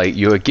congratulate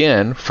you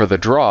again for the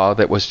draw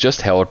that was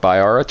just held by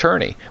our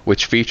attorney,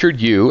 which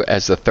featured you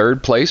as the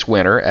third place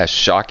winner, as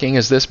shocking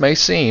as this may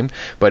seem,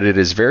 but it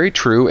is very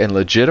true and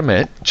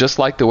legitimate, just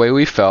like the way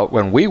we felt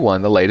when we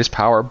won the latest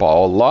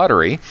Powerball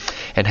lottery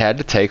and had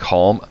to take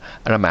home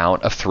an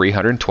amount of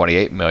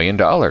 $328 million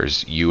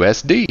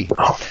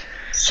USD.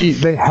 Gee,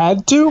 they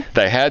had to?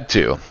 They had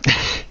to.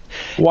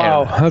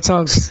 Wow, that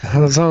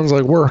sounds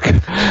like work.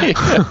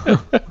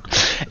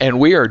 And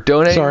we are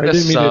donating Sorry, I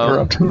didn't mean to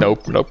interrupt.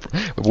 Nope.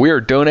 We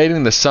are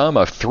donating the sum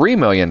of $3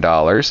 million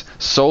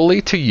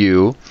solely to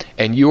you,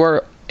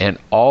 and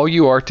all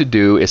you are to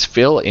do is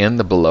fill in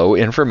the below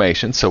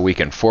information so we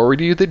can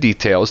forward you the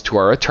details to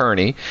our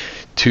attorney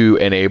to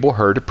enable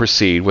her to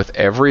proceed with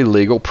every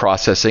legal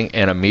processing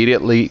and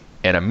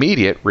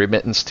immediate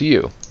remittance to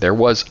you. There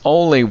was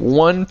only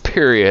one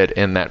period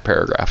in that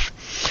paragraph.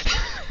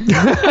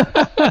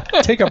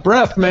 Take a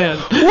breath, man.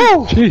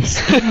 Woo! Jeez.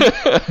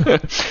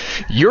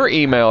 Your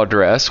email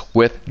address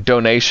with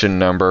donation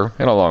number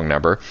and a long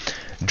number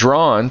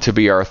drawn to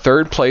be our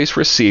third place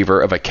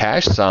receiver of a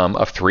cash sum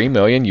of $3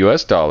 million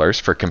US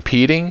for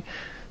competing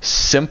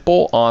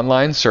simple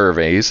online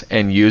surveys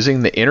and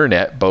using the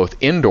internet both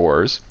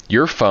indoors,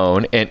 your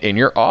phone, and in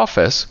your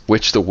office,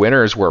 which the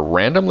winners were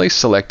randomly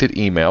selected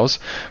emails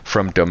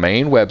from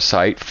domain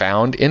website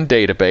found in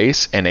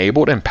database,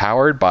 enabled and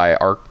powered by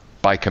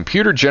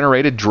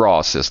computer-generated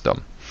draw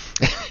system.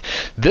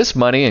 This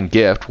money and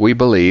gift, we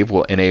believe,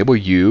 will enable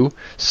you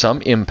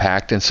some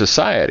impact in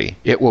society.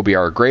 It will be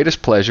our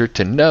greatest pleasure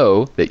to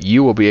know that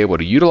you will be able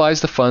to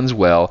utilize the funds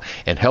well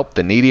and help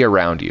the needy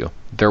around you.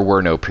 There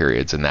were no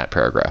periods in that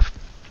paragraph.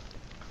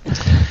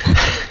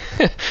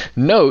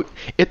 Note,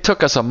 it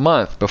took us a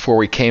month before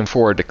we came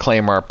forward to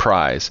claim our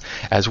prize,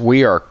 as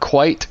we are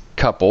quite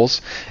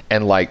couples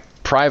and like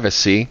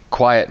privacy,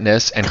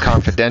 quietness, and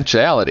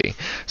confidentiality.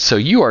 So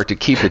you are to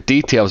keep the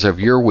details of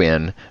your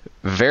win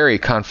very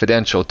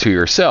confidential to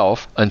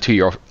yourself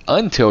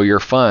until your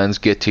funds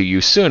get to you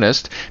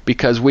soonest,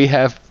 because we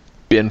have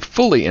been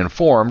fully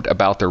informed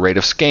about the rate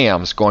of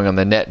scams going on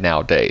the net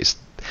nowadays.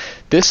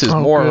 This is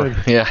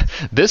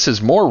This is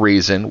more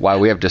reason why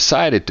we have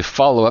decided to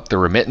follow up the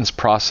remittance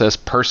process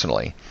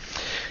personally.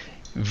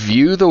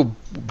 View the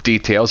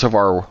details of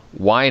our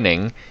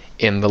whining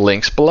in the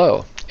links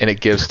below. And it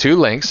gives two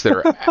links that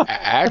are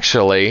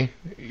actually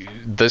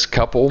this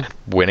couple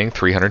winning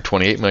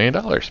 $328 million.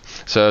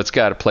 So it's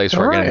got a place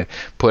where I can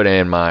put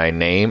in my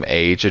name,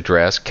 age,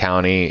 address,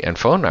 county, and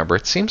phone number.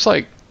 It seems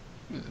like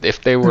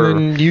if they were...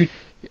 And you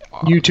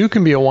too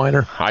can be a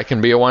whiner. I can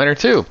be a whiner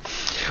too.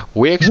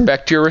 We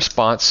expect your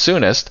response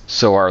soonest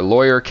so our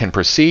lawyer can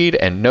proceed,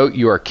 and note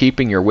you are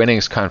keeping your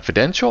winnings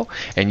confidential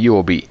and you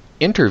will be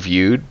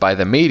interviewed by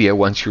the media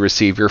once you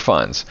receive your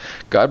funds.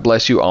 God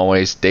bless you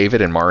always,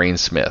 David and Maureen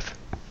Smith.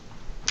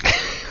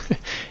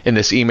 And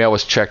this email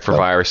was checked for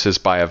viruses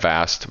by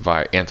Avast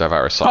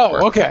antivirus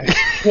software. Oh, okay.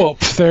 Well,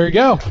 there you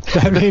go.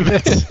 I mean,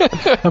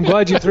 I'm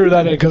glad you threw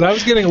that in, because I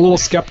was getting a little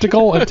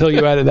skeptical until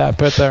you added that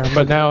bit there.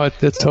 But now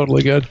it's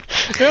totally good.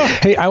 Yeah.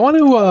 Hey, I want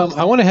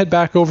to head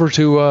back over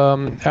to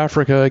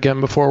Africa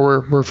again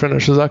before we're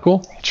finished. Is that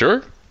cool?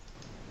 Sure.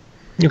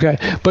 Okay,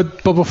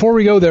 but before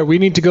we go there, we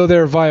need to go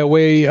there via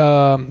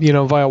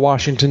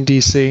Washington,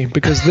 D.C.,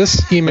 because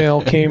this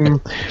email came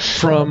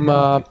from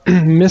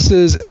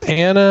Mrs.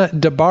 Anna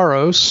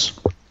DeBarros,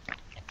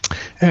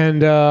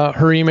 and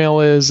her email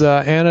is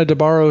Anna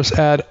DeBarros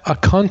at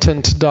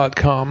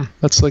accountant.com.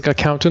 That's like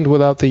accountant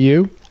without the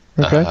U.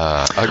 Okay.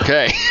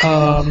 Okay.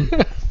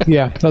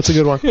 Yeah, that's a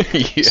good one.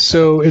 Yeah.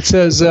 So it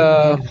says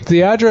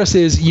the address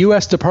is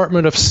U.S.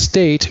 Department of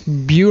State,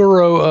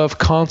 Bureau of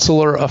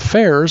Consular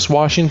Affairs,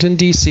 Washington,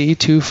 D.C.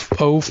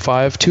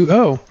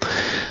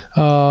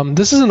 20520.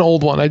 This is an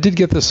old one. I did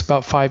get this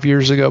about 5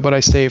 years ago, but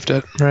I saved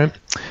it. Right.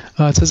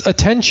 It says,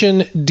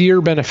 "Attention, dear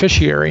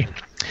beneficiary.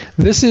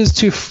 This is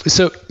to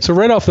so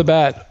right off the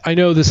bat, I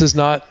know this is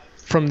not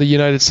from the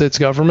United States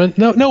government.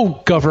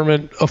 No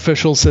government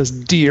official says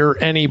dear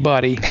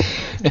anybody.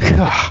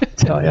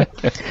 Tell ya.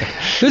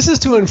 This is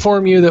to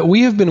inform you that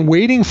we have been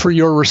waiting for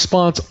your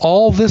response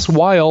all this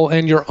while,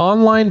 and your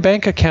online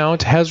bank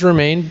account has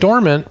remained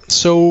dormant.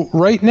 So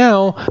right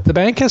now, the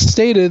bank has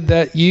stated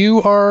that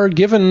you are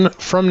given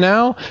from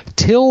now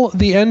till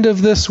the end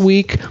of this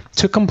week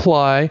to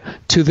comply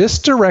to this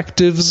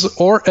directives,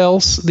 or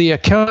else the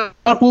account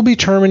will be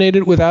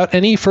terminated without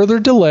any further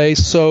delay.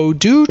 So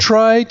do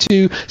try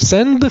to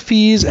send the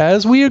fees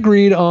as we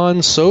agreed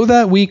on, so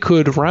that we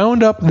could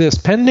round up this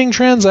pending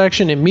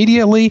transaction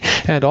immediately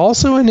and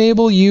also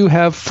enable you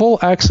have full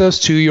access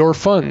to your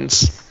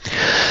funds.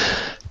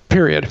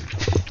 Period.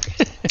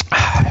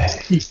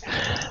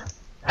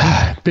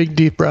 Big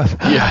deep breath.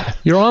 Yeah.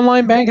 Your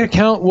online bank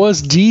account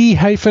was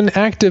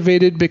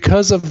deactivated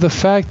because of the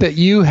fact that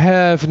you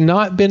have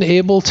not been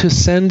able to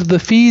send the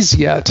fees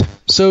yet.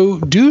 So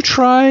do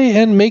try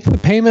and make the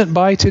payment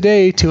by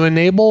today to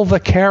enable the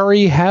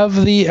carry,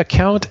 have the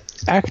account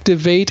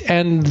activate,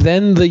 and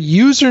then the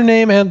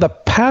username and the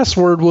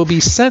password will be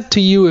sent to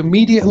you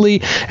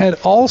immediately. And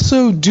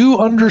also do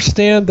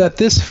understand that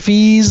this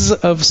fees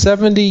of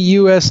 70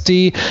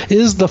 USD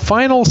is the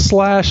final /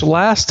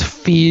 last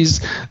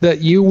fees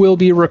that you will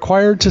be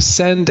required to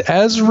send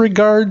as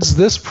regards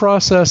this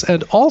process.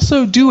 And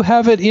also do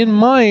have it in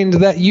mind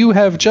that you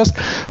have just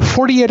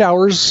 48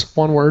 hours,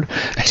 one word,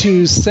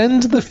 to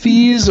send the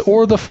fees,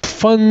 or the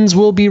funds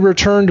will be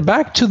returned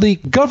back to the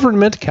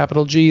government,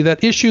 capital G,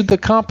 that issued the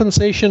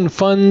compensation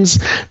funds,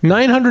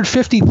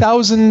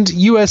 950,000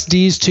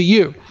 USDs to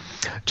you.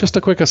 Just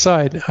a quick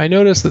aside, I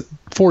noticed that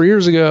 4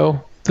 years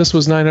ago this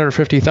was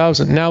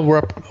 950,000. Now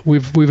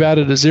we've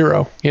added a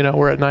zero.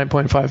 We're at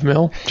 9.5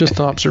 mil. Just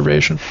an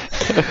observation.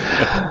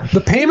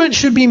 The payment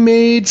should be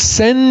made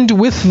send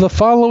with the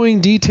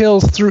following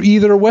details through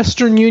either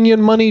Western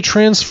Union money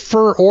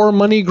transfer or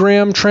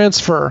MoneyGram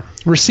transfer.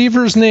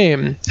 Receiver's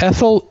name,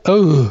 Ethel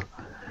O.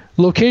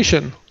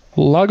 Location,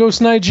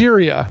 Lagos,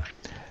 Nigeria.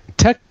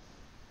 Text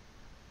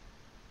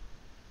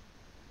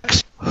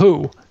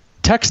who?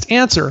 Text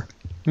answer,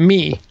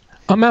 me.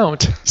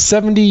 Amount,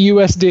 70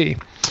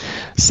 USD.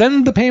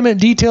 Send the payment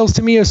details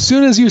to me as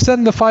soon as you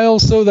send the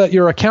files, so that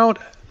your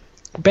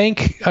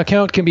bank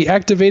account can be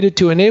activated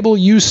to enable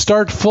you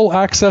start full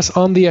access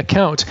on the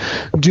account.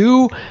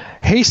 Do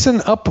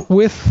hasten up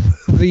with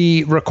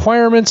the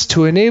requirements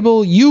to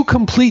enable you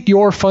complete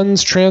your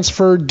funds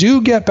transfer.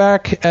 Do get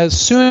back as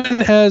soon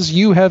as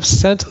you have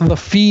sent the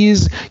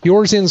fees.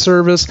 Yours in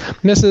service,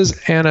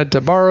 Mrs. Anna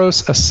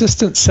DeBarros,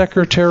 Assistant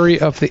Secretary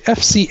of the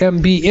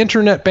FCMB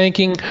Internet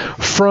Banking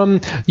from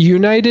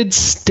United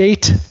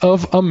States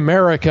of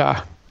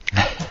America.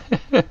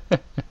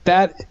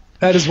 That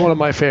is one of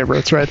my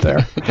favorites right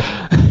there.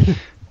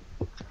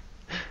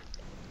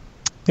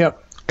 Yep.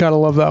 Gotta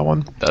love that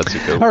one. That's a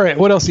good one. All right,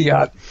 what else you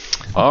got?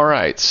 All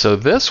right, so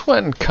this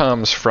one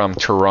comes from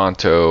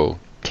Toronto,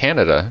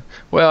 Canada.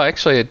 Well,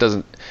 actually, it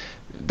doesn't.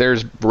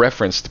 There's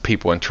reference to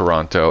people in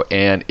Toronto,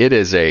 and it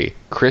is a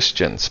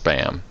Christian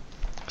spam.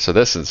 So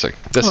this is a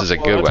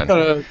good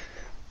one.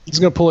 It's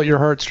gonna pull at your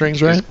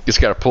heartstrings, right? It's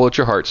got to pull at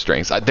your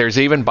heartstrings. There's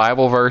even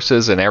Bible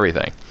verses and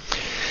everything.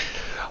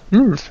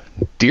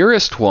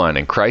 Dearest one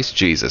in Christ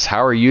Jesus,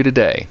 how are you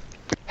today?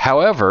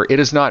 However, it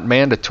is not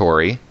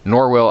mandatory,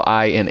 nor will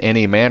I in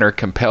any manner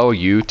compel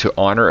you to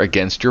honor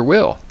against your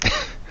will.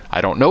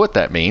 I don't know what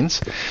that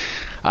means.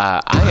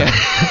 I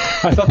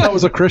thought that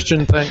was a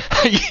Christian thing.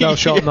 Thou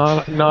shalt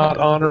not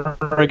honor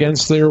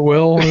against their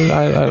will.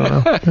 I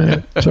don't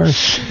know.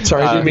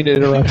 Sorry, I didn't mean to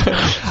interrupt.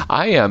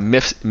 I am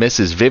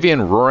Mrs. Vivian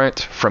Rorant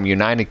from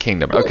United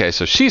Kingdom. Okay,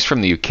 so she's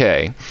from the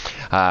UK.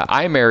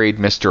 I married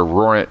Mr.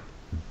 Rorant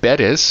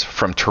Bettis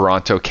from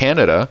Toronto,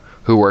 Canada,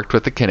 who worked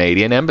with the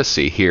Canadian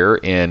Embassy here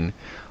in,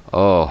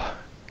 Côte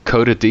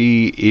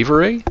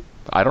d'Ivoire?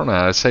 I don't know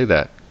how to say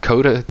that.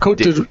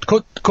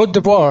 Côte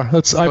d'Ivoire.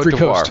 That's Ivory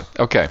Coast.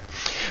 Okay.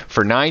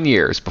 For 9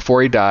 years,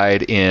 before he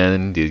died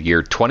in the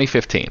year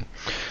 2015.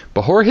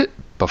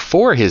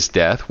 Before his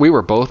death, we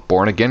were both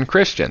born-again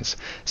Christians.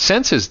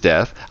 Since his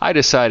death, I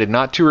decided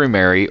not to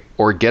remarry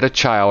or get a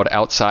child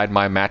outside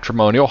my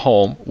matrimonial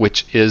home,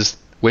 which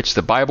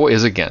the Bible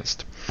is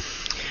against.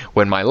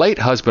 When my late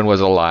husband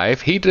was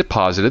alive, he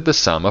deposited the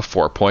sum of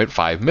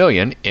 $4.5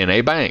 million in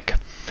a bank.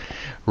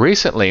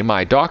 Recently,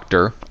 my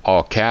doctor,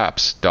 all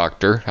caps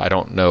doctor, I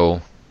don't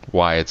know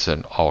why it's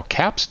an all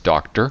caps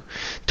doctor,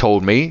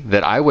 told me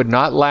that I would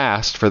not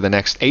last for the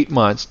next 8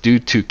 months due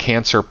to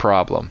cancer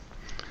problem.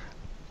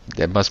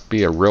 That must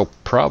be a real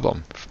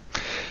problem.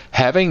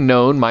 Having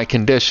known my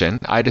condition,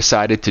 I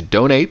decided to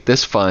donate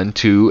this fund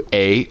to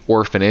a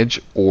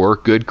orphanage or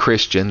good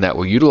Christian that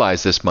will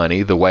utilize this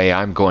money the way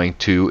I'm going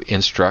to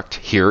instruct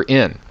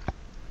herein.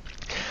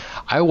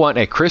 I want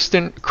a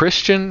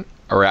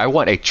I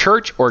want a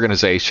church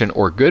organization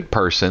or good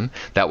person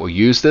that will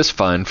use this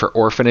fund for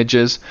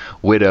orphanages,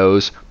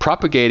 widows,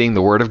 propagating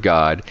the Word of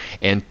God,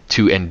 and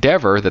to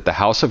endeavor that the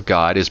house of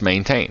God is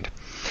maintained.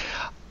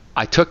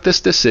 I took this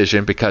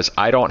decision because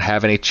I don't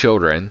have any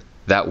children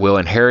that will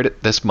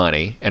inherit this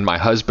money, and my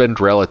husband's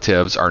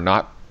relatives are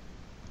not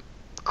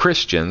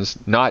Christians,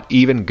 not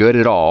even good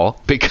at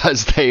all,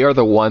 because they are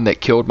the one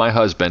that killed my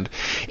husband,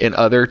 in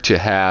order to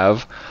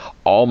have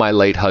all my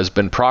late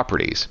husband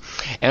properties.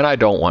 And I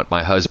don't want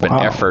my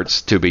husband's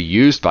efforts to be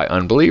used by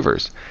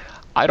unbelievers.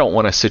 I don't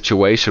want a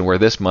situation where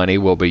this money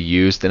will be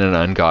used in an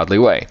ungodly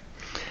way.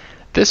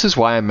 This is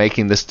why I'm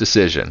making this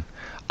decision.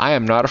 I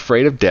am not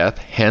afraid of death,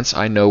 hence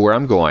I know where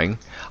I'm going.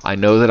 I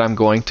know that I'm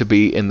going to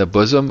be in the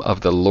bosom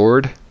of the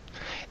Lord.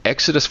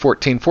 Exodus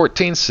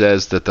 14:14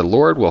 says that the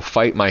Lord will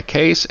fight my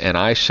case, and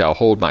I shall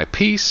hold my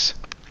peace.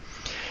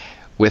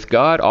 With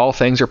God, all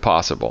things are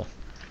possible.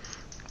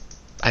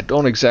 I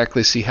don't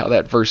exactly see how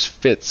that verse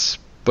fits,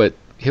 but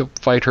he'll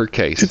fight her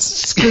case.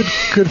 It's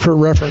good for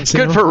reference.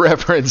 Good for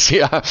reference,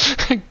 yeah.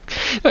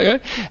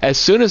 As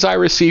soon as I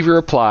receive your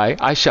reply,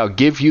 I shall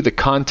give you the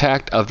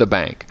contact of the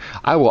bank.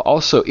 I will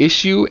also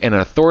issue an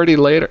authority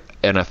letter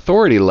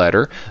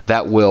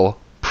that will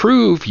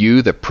prove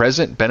you the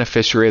present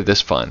beneficiary of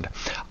this fund.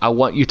 I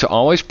want you to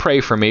always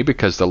pray for me,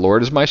 because the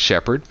Lord is my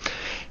shepherd.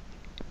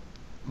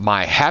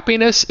 My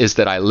happiness is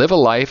that I live a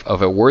life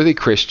of a worthy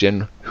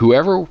Christian.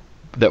 Whoever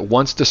that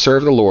wants to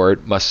serve the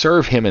Lord must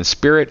serve him in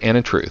spirit and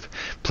in truth.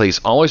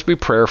 Please always be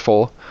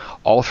prayerful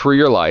all through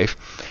your life.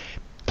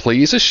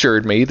 Please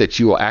assure me that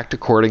you will act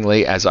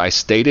accordingly as I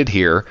stated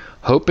here,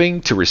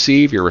 hoping to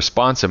receive your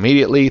response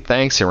immediately.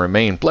 Thanks, and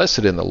remain blessed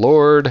in the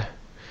Lord.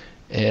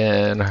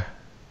 And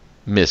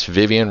Miss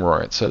Vivian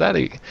Rorant. So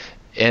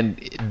and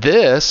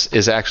this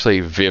is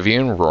actually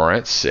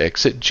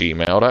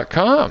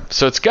vivianrorant6@gmail.com.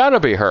 So it's got to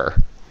be her.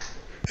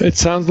 It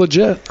sounds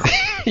legit.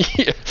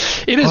 Yeah,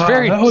 it is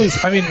very.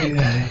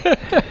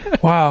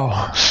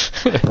 Wow.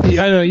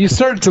 Yeah, I know you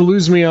started to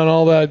lose me on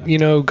all that,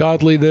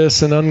 godly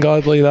this and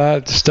ungodly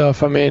that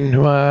stuff. I mean,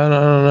 I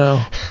don't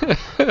know.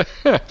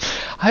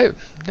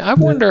 I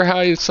wonder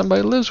how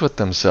somebody lives with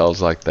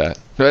themselves like that.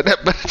 But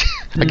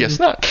I guess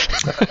not.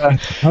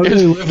 How do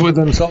they live with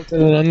themselves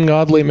in an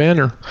ungodly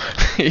manner?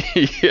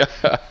 Yeah.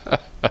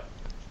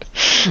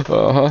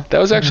 That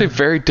was actually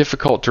very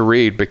difficult to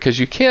read, because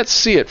you can't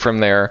see it from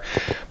there,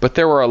 but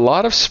there were a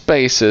lot of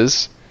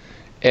spaces,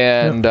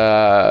 and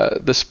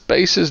the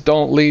spaces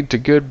don't lead to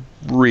good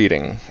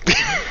reading.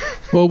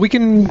 Well, we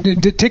can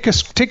take a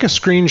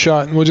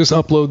screenshot, and we'll just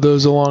upload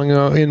those along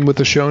in with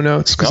the show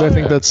notes, because I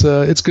think that's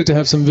it's good to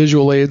have some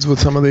visual aids with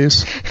some of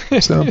these.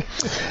 So,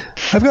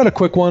 I've got a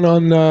quick one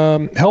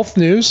on health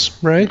news,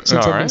 right?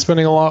 Since I've been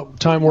spending a lot of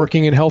time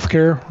working in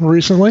healthcare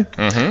recently.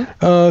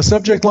 Mm-hmm.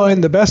 Subject line: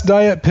 the best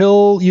diet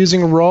pill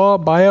using raw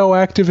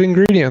bioactive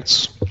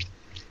ingredients.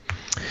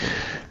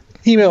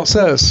 Email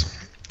says,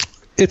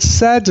 it's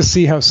sad to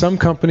see how some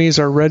companies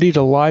are ready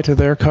to lie to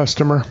their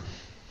customer.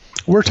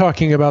 We're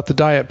talking about the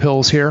diet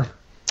pills here.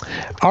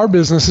 Our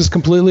business is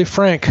completely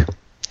frank.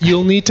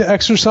 You'll need to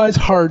exercise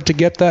hard to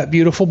get that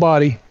beautiful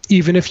body,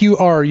 even if you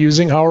are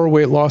using our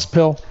weight loss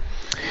pill.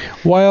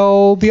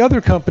 While the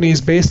other companies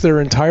base their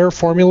entire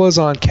formulas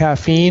on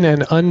caffeine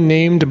and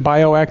unnamed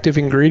bioactive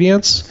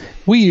ingredients,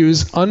 we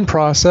use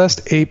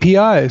unprocessed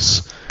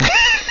APIs.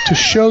 To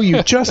show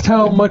you just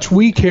how much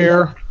we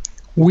care,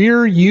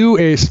 we're you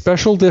a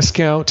special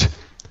discount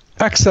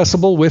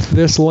accessible with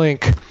this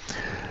link.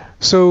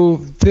 So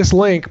this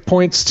link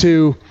points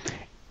to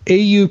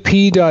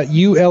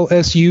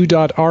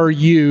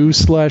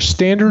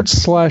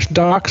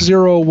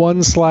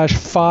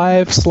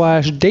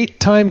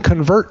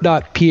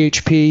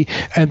aup.ulsu.ru/standard/doc01/5/datetimeconvert.php,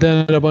 and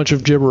then a bunch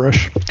of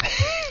gibberish.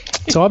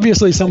 So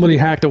obviously somebody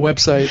hacked a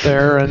website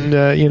there, and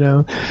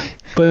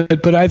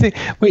but I think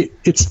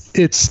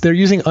it's they're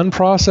using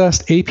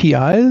unprocessed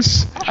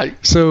APIs.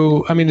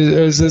 So I mean,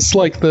 is this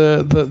like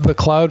the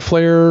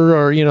Cloudflare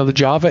or the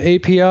Java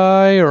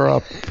API or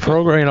a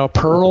program,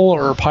 Perl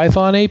or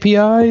Python API?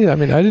 I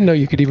mean, I didn't know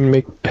you could even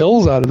make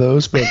pills out of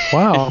those, but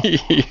wow.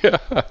 Yeah.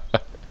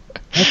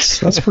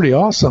 That's pretty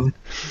awesome.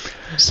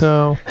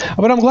 So,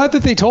 but I'm glad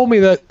that they told me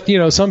that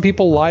some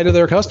people lie to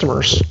their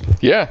customers.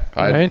 Yeah,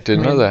 I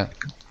didn't know that.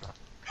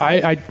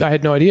 I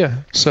had no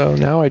idea. So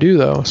now I do,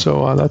 though.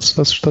 So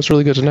that's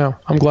really good to know.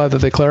 I'm glad that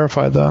they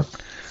clarified that.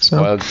 So.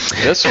 Well,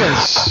 this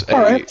one's all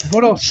right.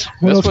 What else?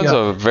 This one's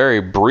a very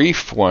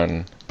brief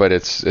one, but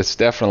it's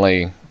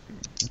definitely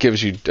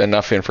gives you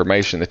enough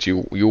information that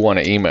you want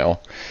to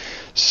email.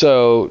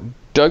 So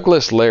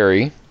Douglas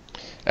Larry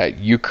at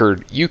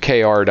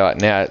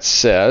ukr.net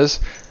says,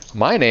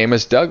 my name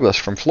is Douglas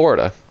from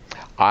Florida.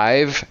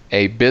 I've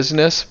a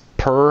business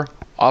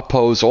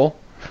proposal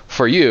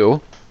for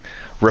you.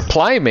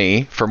 Reply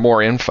me for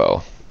more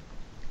info.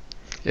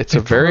 It's a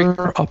very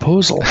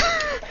proposal.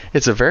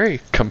 It's a very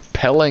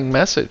compelling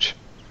message.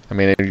 I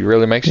mean, it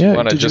really makes you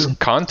want to just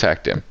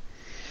contact him.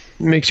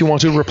 Makes you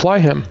want to reply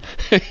him.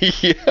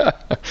 Yeah.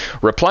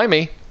 Reply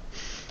me.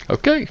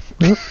 Okay.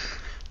 Yep.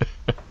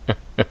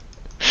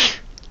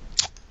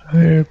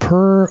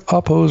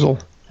 Proposal.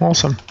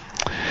 Awesome.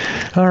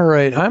 All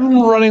right.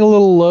 I'm running a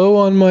little low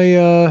on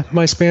my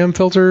my spam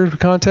filter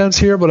contents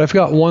here, but I've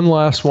got one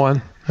last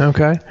one.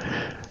 Okay.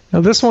 Now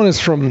this one is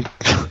from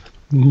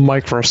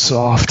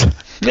Microsoft.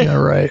 Yeah,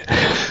 right.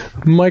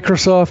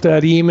 Microsoft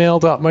at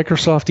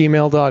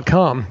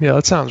email.microsoftemail.com. Yeah,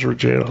 that sounds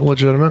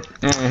legitimate.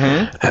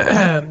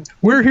 Mm-hmm.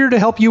 We're here to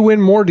help you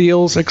win more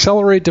deals,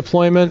 accelerate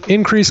deployment,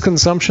 increase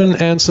consumption,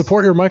 and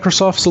support your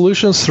Microsoft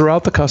solutions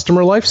throughout the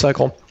customer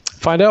lifecycle.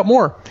 Find out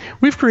more.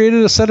 We've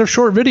created a set of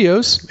short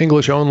videos,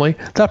 English only,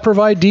 that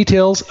provide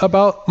details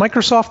about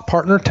Microsoft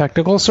Partner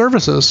Technical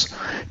Services.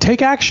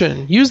 Take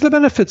action. Use the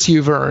benefits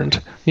you've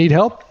earned. Need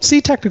help?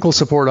 See technical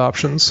support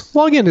options.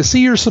 Log in to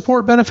see your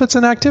support benefits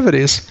and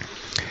activities.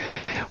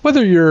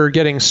 Whether you're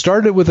getting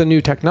started with a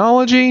new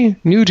technology,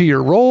 new to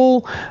your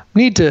role,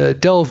 need to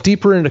delve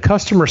deeper into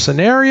customer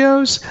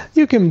scenarios,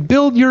 you can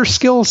build your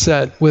skill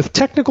set with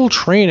technical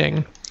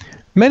training.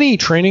 Many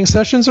training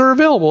sessions are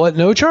available at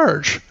no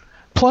charge.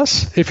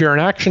 Plus, if you're an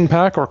Action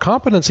Pack or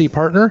competency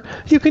partner,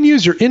 you can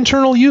use your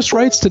internal use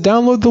rights to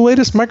download the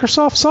latest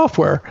Microsoft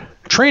software.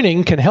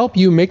 Training can help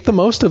you make the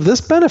most of this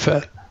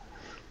benefit.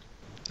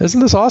 Isn't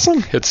this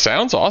awesome? It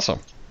sounds awesome.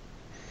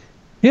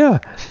 Yeah.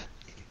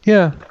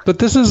 But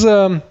this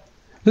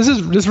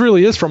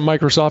really is from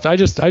Microsoft. I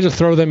just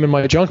throw them in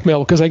my junk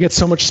mail because I get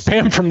so much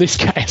spam from these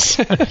guys.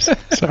 So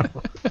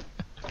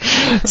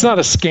it's not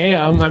a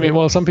scam. I mean,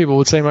 well, some people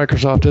would say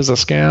Microsoft is a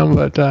scam,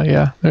 but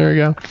yeah, there you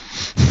go.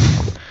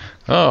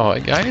 Oh,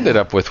 I ended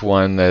up with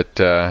one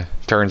that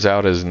turns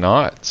out is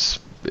not.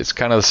 It's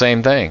kind of the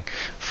same thing.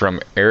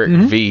 From Eric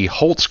V.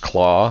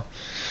 Holtzclaw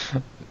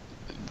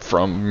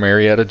from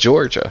Marietta,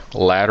 Georgia.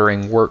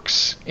 Laddering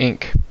Works,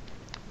 Inc.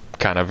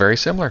 Kind of very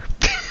similar.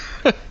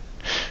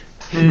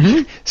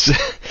 So,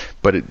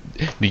 but I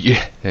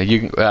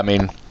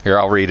mean, here,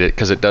 I'll read it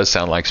because it does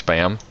sound like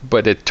spam,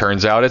 but it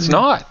turns out it's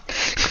not.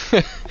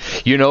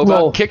 You know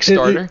about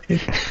Kickstarter?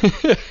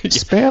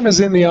 Spam is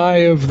in the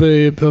eye of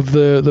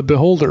the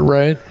beholder,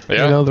 right?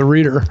 Yeah. You know, the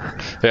reader.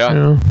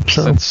 Yeah.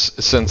 So.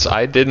 Since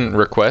I didn't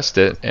request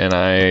it and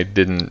I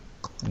didn't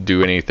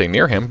do anything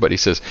near him, but he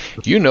says,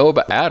 you know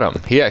about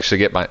Adam. He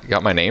actually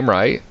got my name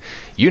right.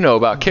 You know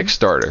about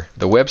Kickstarter,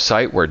 the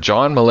website where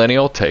John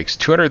Millennial takes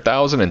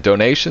 $200,000 in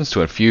donations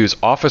to infuse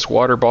office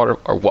water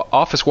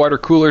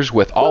coolers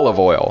with olive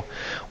oil.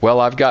 Well,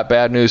 I've got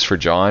bad news for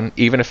John.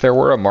 Even if there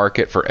were a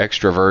market for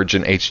extra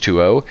virgin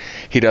H2O,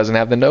 he doesn't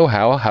have the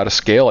know-how to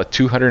scale a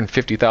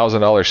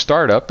 $250,000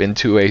 startup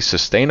into a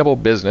sustainable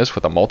business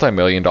with a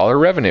multi-million-dollar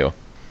revenue.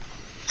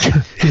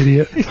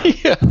 Idiot.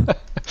 Yeah.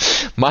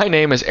 My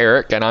name is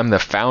Eric, and I'm the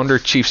founder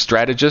chief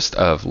strategist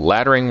of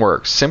Laddering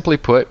Works. Simply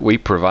put, we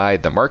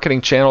provide the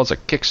marketing channels a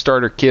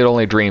Kickstarter kid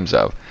only dreams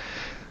of.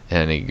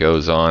 And he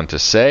goes on to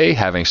say,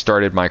 having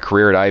started my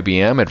career at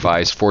IBM,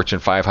 advised Fortune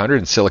 500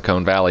 and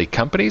Silicon Valley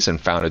companies, and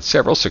founded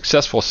several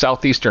successful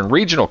Southeastern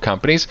regional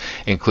companies,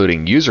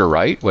 including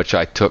UserRight, which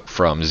I took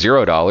from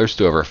 $0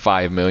 to over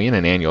 $5 million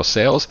in annual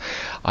sales,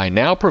 I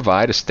now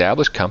provide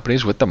established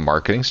companies with the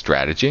marketing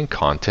strategy and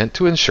content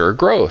to ensure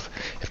growth.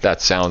 If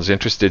that sounds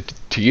interesting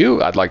to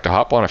you, I'd like to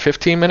hop on a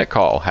 15-minute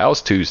call.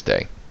 How's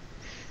Tuesday?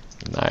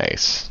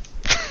 Nice.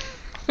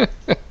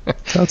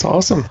 That's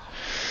awesome.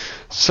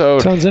 So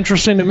sounds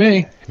interesting to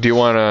me. Do you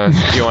want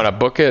to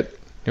book it?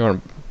 You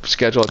want to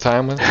schedule a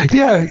time with it?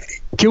 Yeah.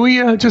 Can we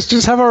just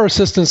have our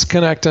assistants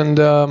connect and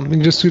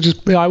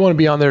just I want to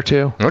be on there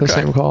too. Okay. The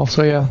same call.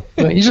 So yeah,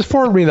 you just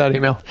forward me that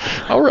email.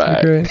 All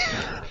right. Great.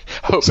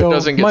 Hope so it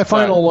doesn't get my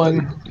final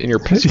one in your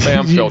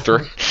spam filter.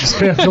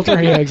 Spam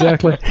filter. Yeah,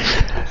 exactly.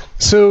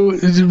 So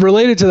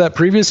related to that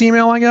previous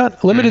email I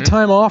got, limited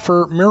time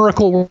offer,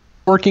 miracle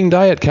working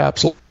diet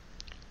capsule.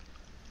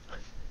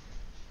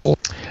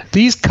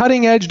 These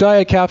cutting-edge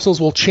diet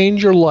capsules will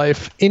change your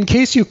life. In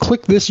case you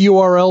click this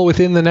URL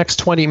within the next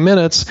 20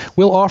 minutes,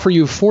 we'll offer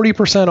you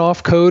 40%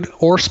 off code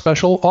or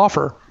special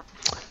offer.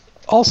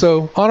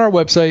 Also, on our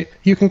website,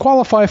 you can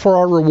qualify for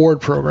our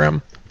reward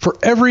program. For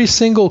every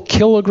single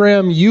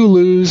kilogram you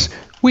lose,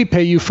 we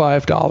pay you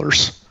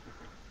 $5.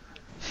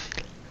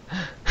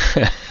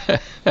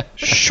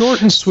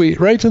 Short and sweet,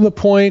 right to the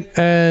point,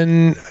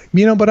 and,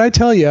 but I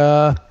tell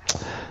you,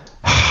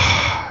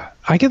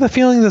 I get the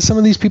feeling that some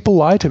of these people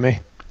lie to me.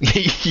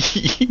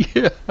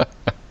 Yeah.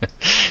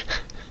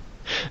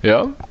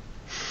 Yeah.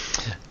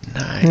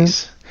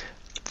 Nice.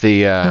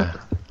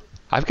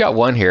 I've got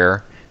one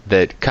here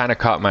that kind of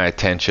caught my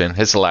attention.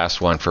 It's the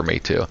last one for me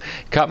too.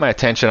 Caught my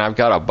attention. I've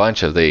got a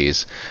bunch of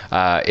these.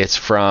 It's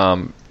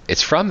from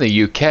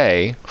the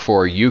UK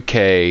for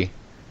UK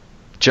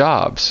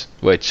jobs,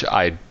 which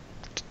I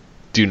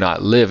do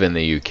not live in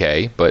the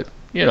UK, but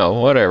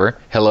whatever.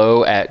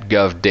 Hello at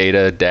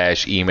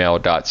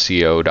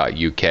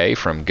govdata-email.co.uk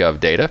from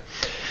GovData.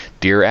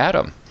 Dear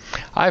Adam,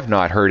 I've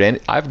not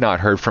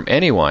heard from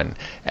anyone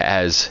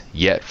as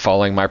yet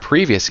following my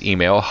previous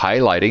email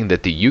highlighting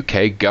that the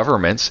UK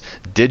government's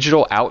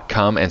Digital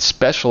Outcome and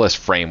Specialist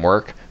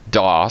Framework,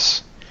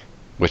 DOS,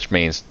 which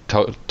means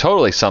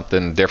totally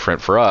something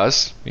different for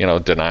us,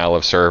 denial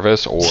of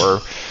service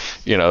or,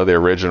 the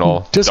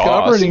original disk DOS,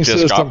 operating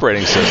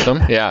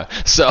system. Yeah.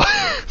 So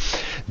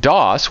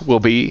DOS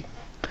will be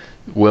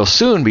will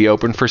soon be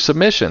open for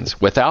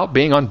submissions. Without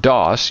being on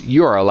DOS,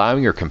 you are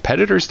allowing your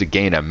competitors to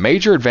gain a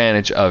major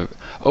advantage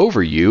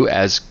over you,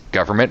 as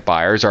government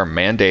buyers are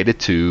mandated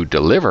to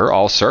deliver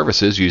all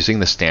services using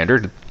the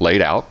standard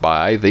laid out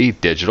by the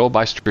Digital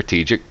by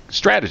Strategic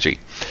strategy.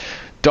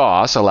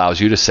 DOS allows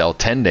you to sell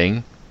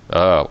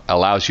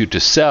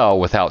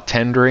without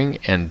tendering,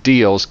 and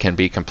deals can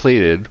be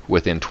completed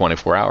within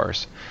 24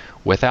 hours.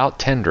 Without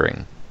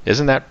tendering.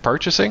 Isn't that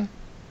purchasing?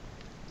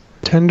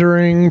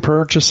 Tendering,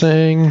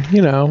 purchasing,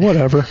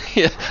 whatever.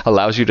 Yeah,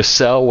 allows you to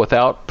sell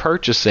without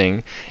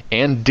purchasing,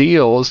 and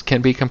deals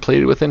can be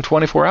completed within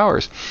 24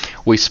 hours.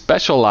 We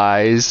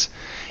specialize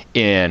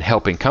in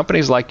helping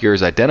companies like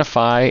yours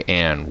identify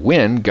and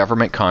win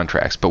government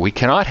contracts, but we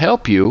cannot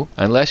help you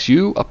unless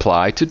you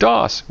apply to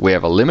DOS. We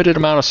have a limited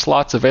amount of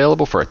slots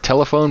available for a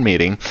telephone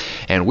meeting,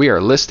 and we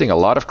are listing a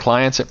lot of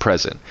clients at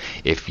present.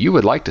 If you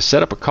would like to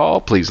set up a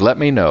call, please let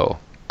me know.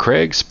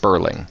 Craig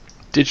Sperling,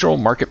 Digital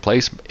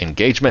Marketplace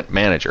Engagement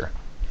Manager.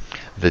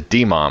 The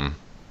DMOM.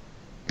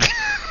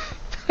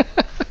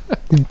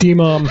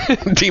 DMOM.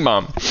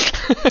 DMOM.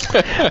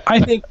 I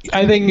think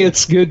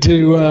it's good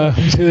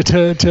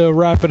to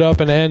wrap it up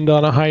and end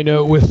on a high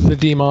note with the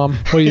DMOM.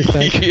 What do you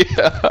think?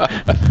 Yeah,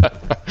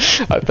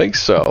 I think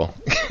so.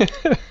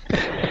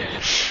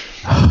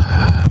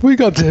 We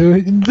got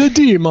to the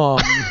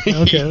DMOM.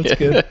 Okay, that's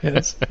good.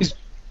 Yes.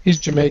 He's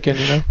Jamaican,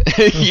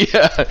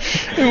 Yeah.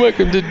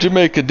 Welcome to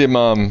Jamaica,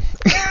 DMOM.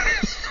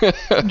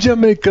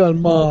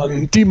 Jamaican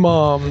mom,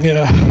 D-mom,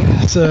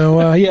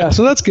 So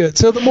so that's good.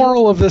 So the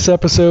moral of this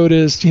episode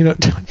is,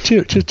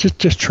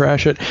 just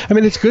trash it. I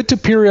mean, it's good to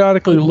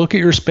periodically look at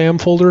your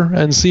spam folder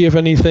and see if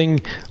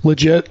anything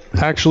legit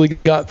actually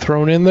got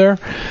thrown in there.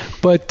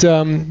 But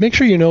make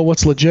sure you know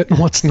what's legit and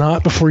what's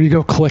not before you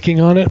go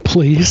clicking on it,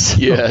 please.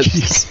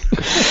 Yes.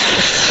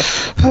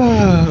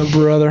 Oh,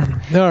 brother.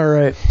 All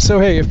right.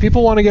 So, hey, if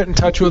people want to get in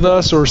touch with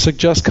us or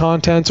suggest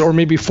content or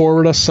maybe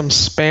forward us some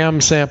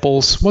spam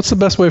samples, what's the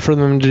best way for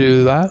them to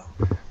do that?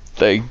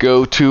 They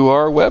go to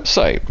our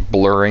website,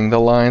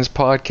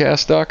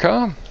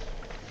 blurringthelinespodcast.com.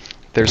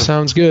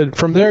 Sounds good.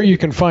 From there, you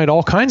can find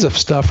all kinds of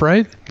stuff,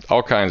 right?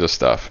 All kinds of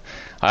stuff.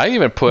 I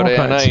even put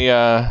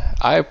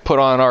I put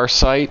on our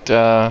site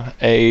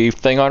a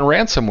thing on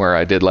ransomware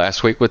I did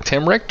last week with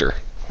Tim Richter.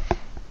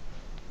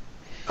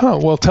 Oh,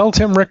 well, tell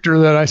Tim Richter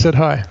that I said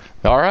hi.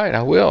 All right,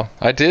 I will.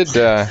 I did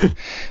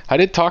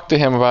talk to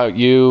him about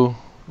you.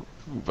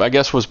 I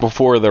guess was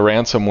before the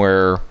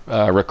ransomware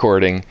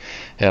recording,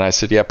 and I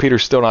said, "Yeah,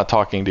 Peter's still not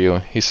talking to you."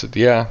 He said,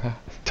 "Yeah,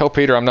 tell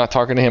Peter I'm not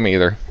talking to him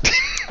either."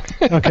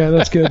 Okay,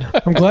 that's good.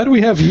 I'm glad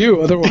we have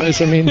you.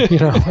 Otherwise, I mean,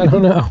 I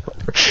don't know.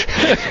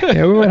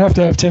 Yeah, we might have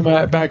to have Tim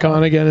back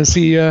on again and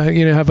see,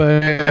 have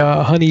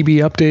a honeybee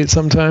update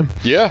sometime.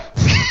 Yeah.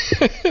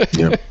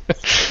 Yeah.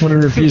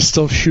 Wonder if he's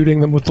still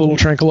shooting them with little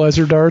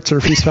tranquilizer darts, or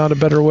if he's found a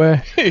better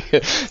way.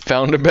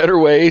 Found a better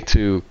way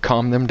to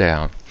calm them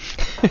down.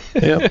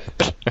 Yep.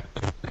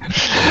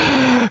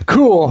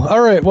 Cool.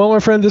 All right. Well, my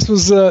friend, this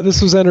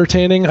was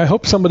entertaining. I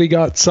hope somebody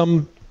got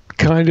some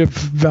kind of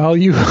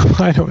value.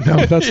 I don't know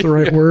if that's the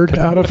right word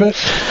out of it,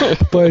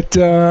 but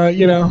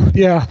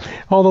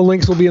all the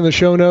links will be in the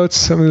show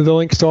notes. I mean, the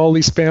links to all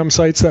these spam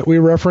sites that we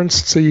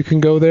referenced, so you can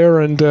go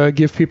there and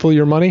give people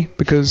your money,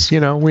 because we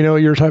know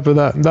you're type of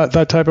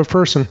that type of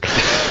person.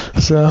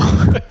 So,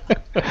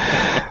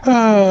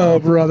 oh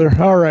brother,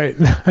 all right.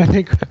 I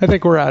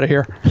think we're out of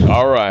here.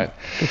 All right.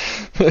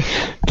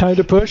 Time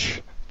to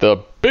push the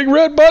big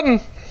red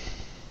button.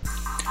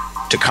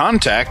 To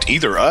contact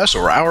either us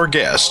or our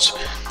guests,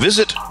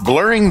 visit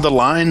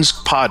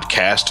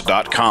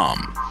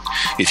blurringthelinespodcast.com.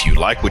 If you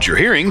like what you're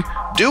hearing,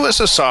 do us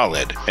a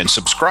solid and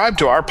subscribe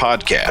to our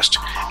podcast,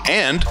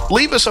 and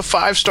leave us a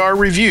 5-star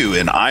review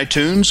in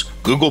iTunes,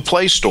 Google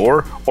Play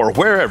Store, or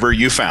wherever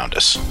you found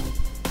us.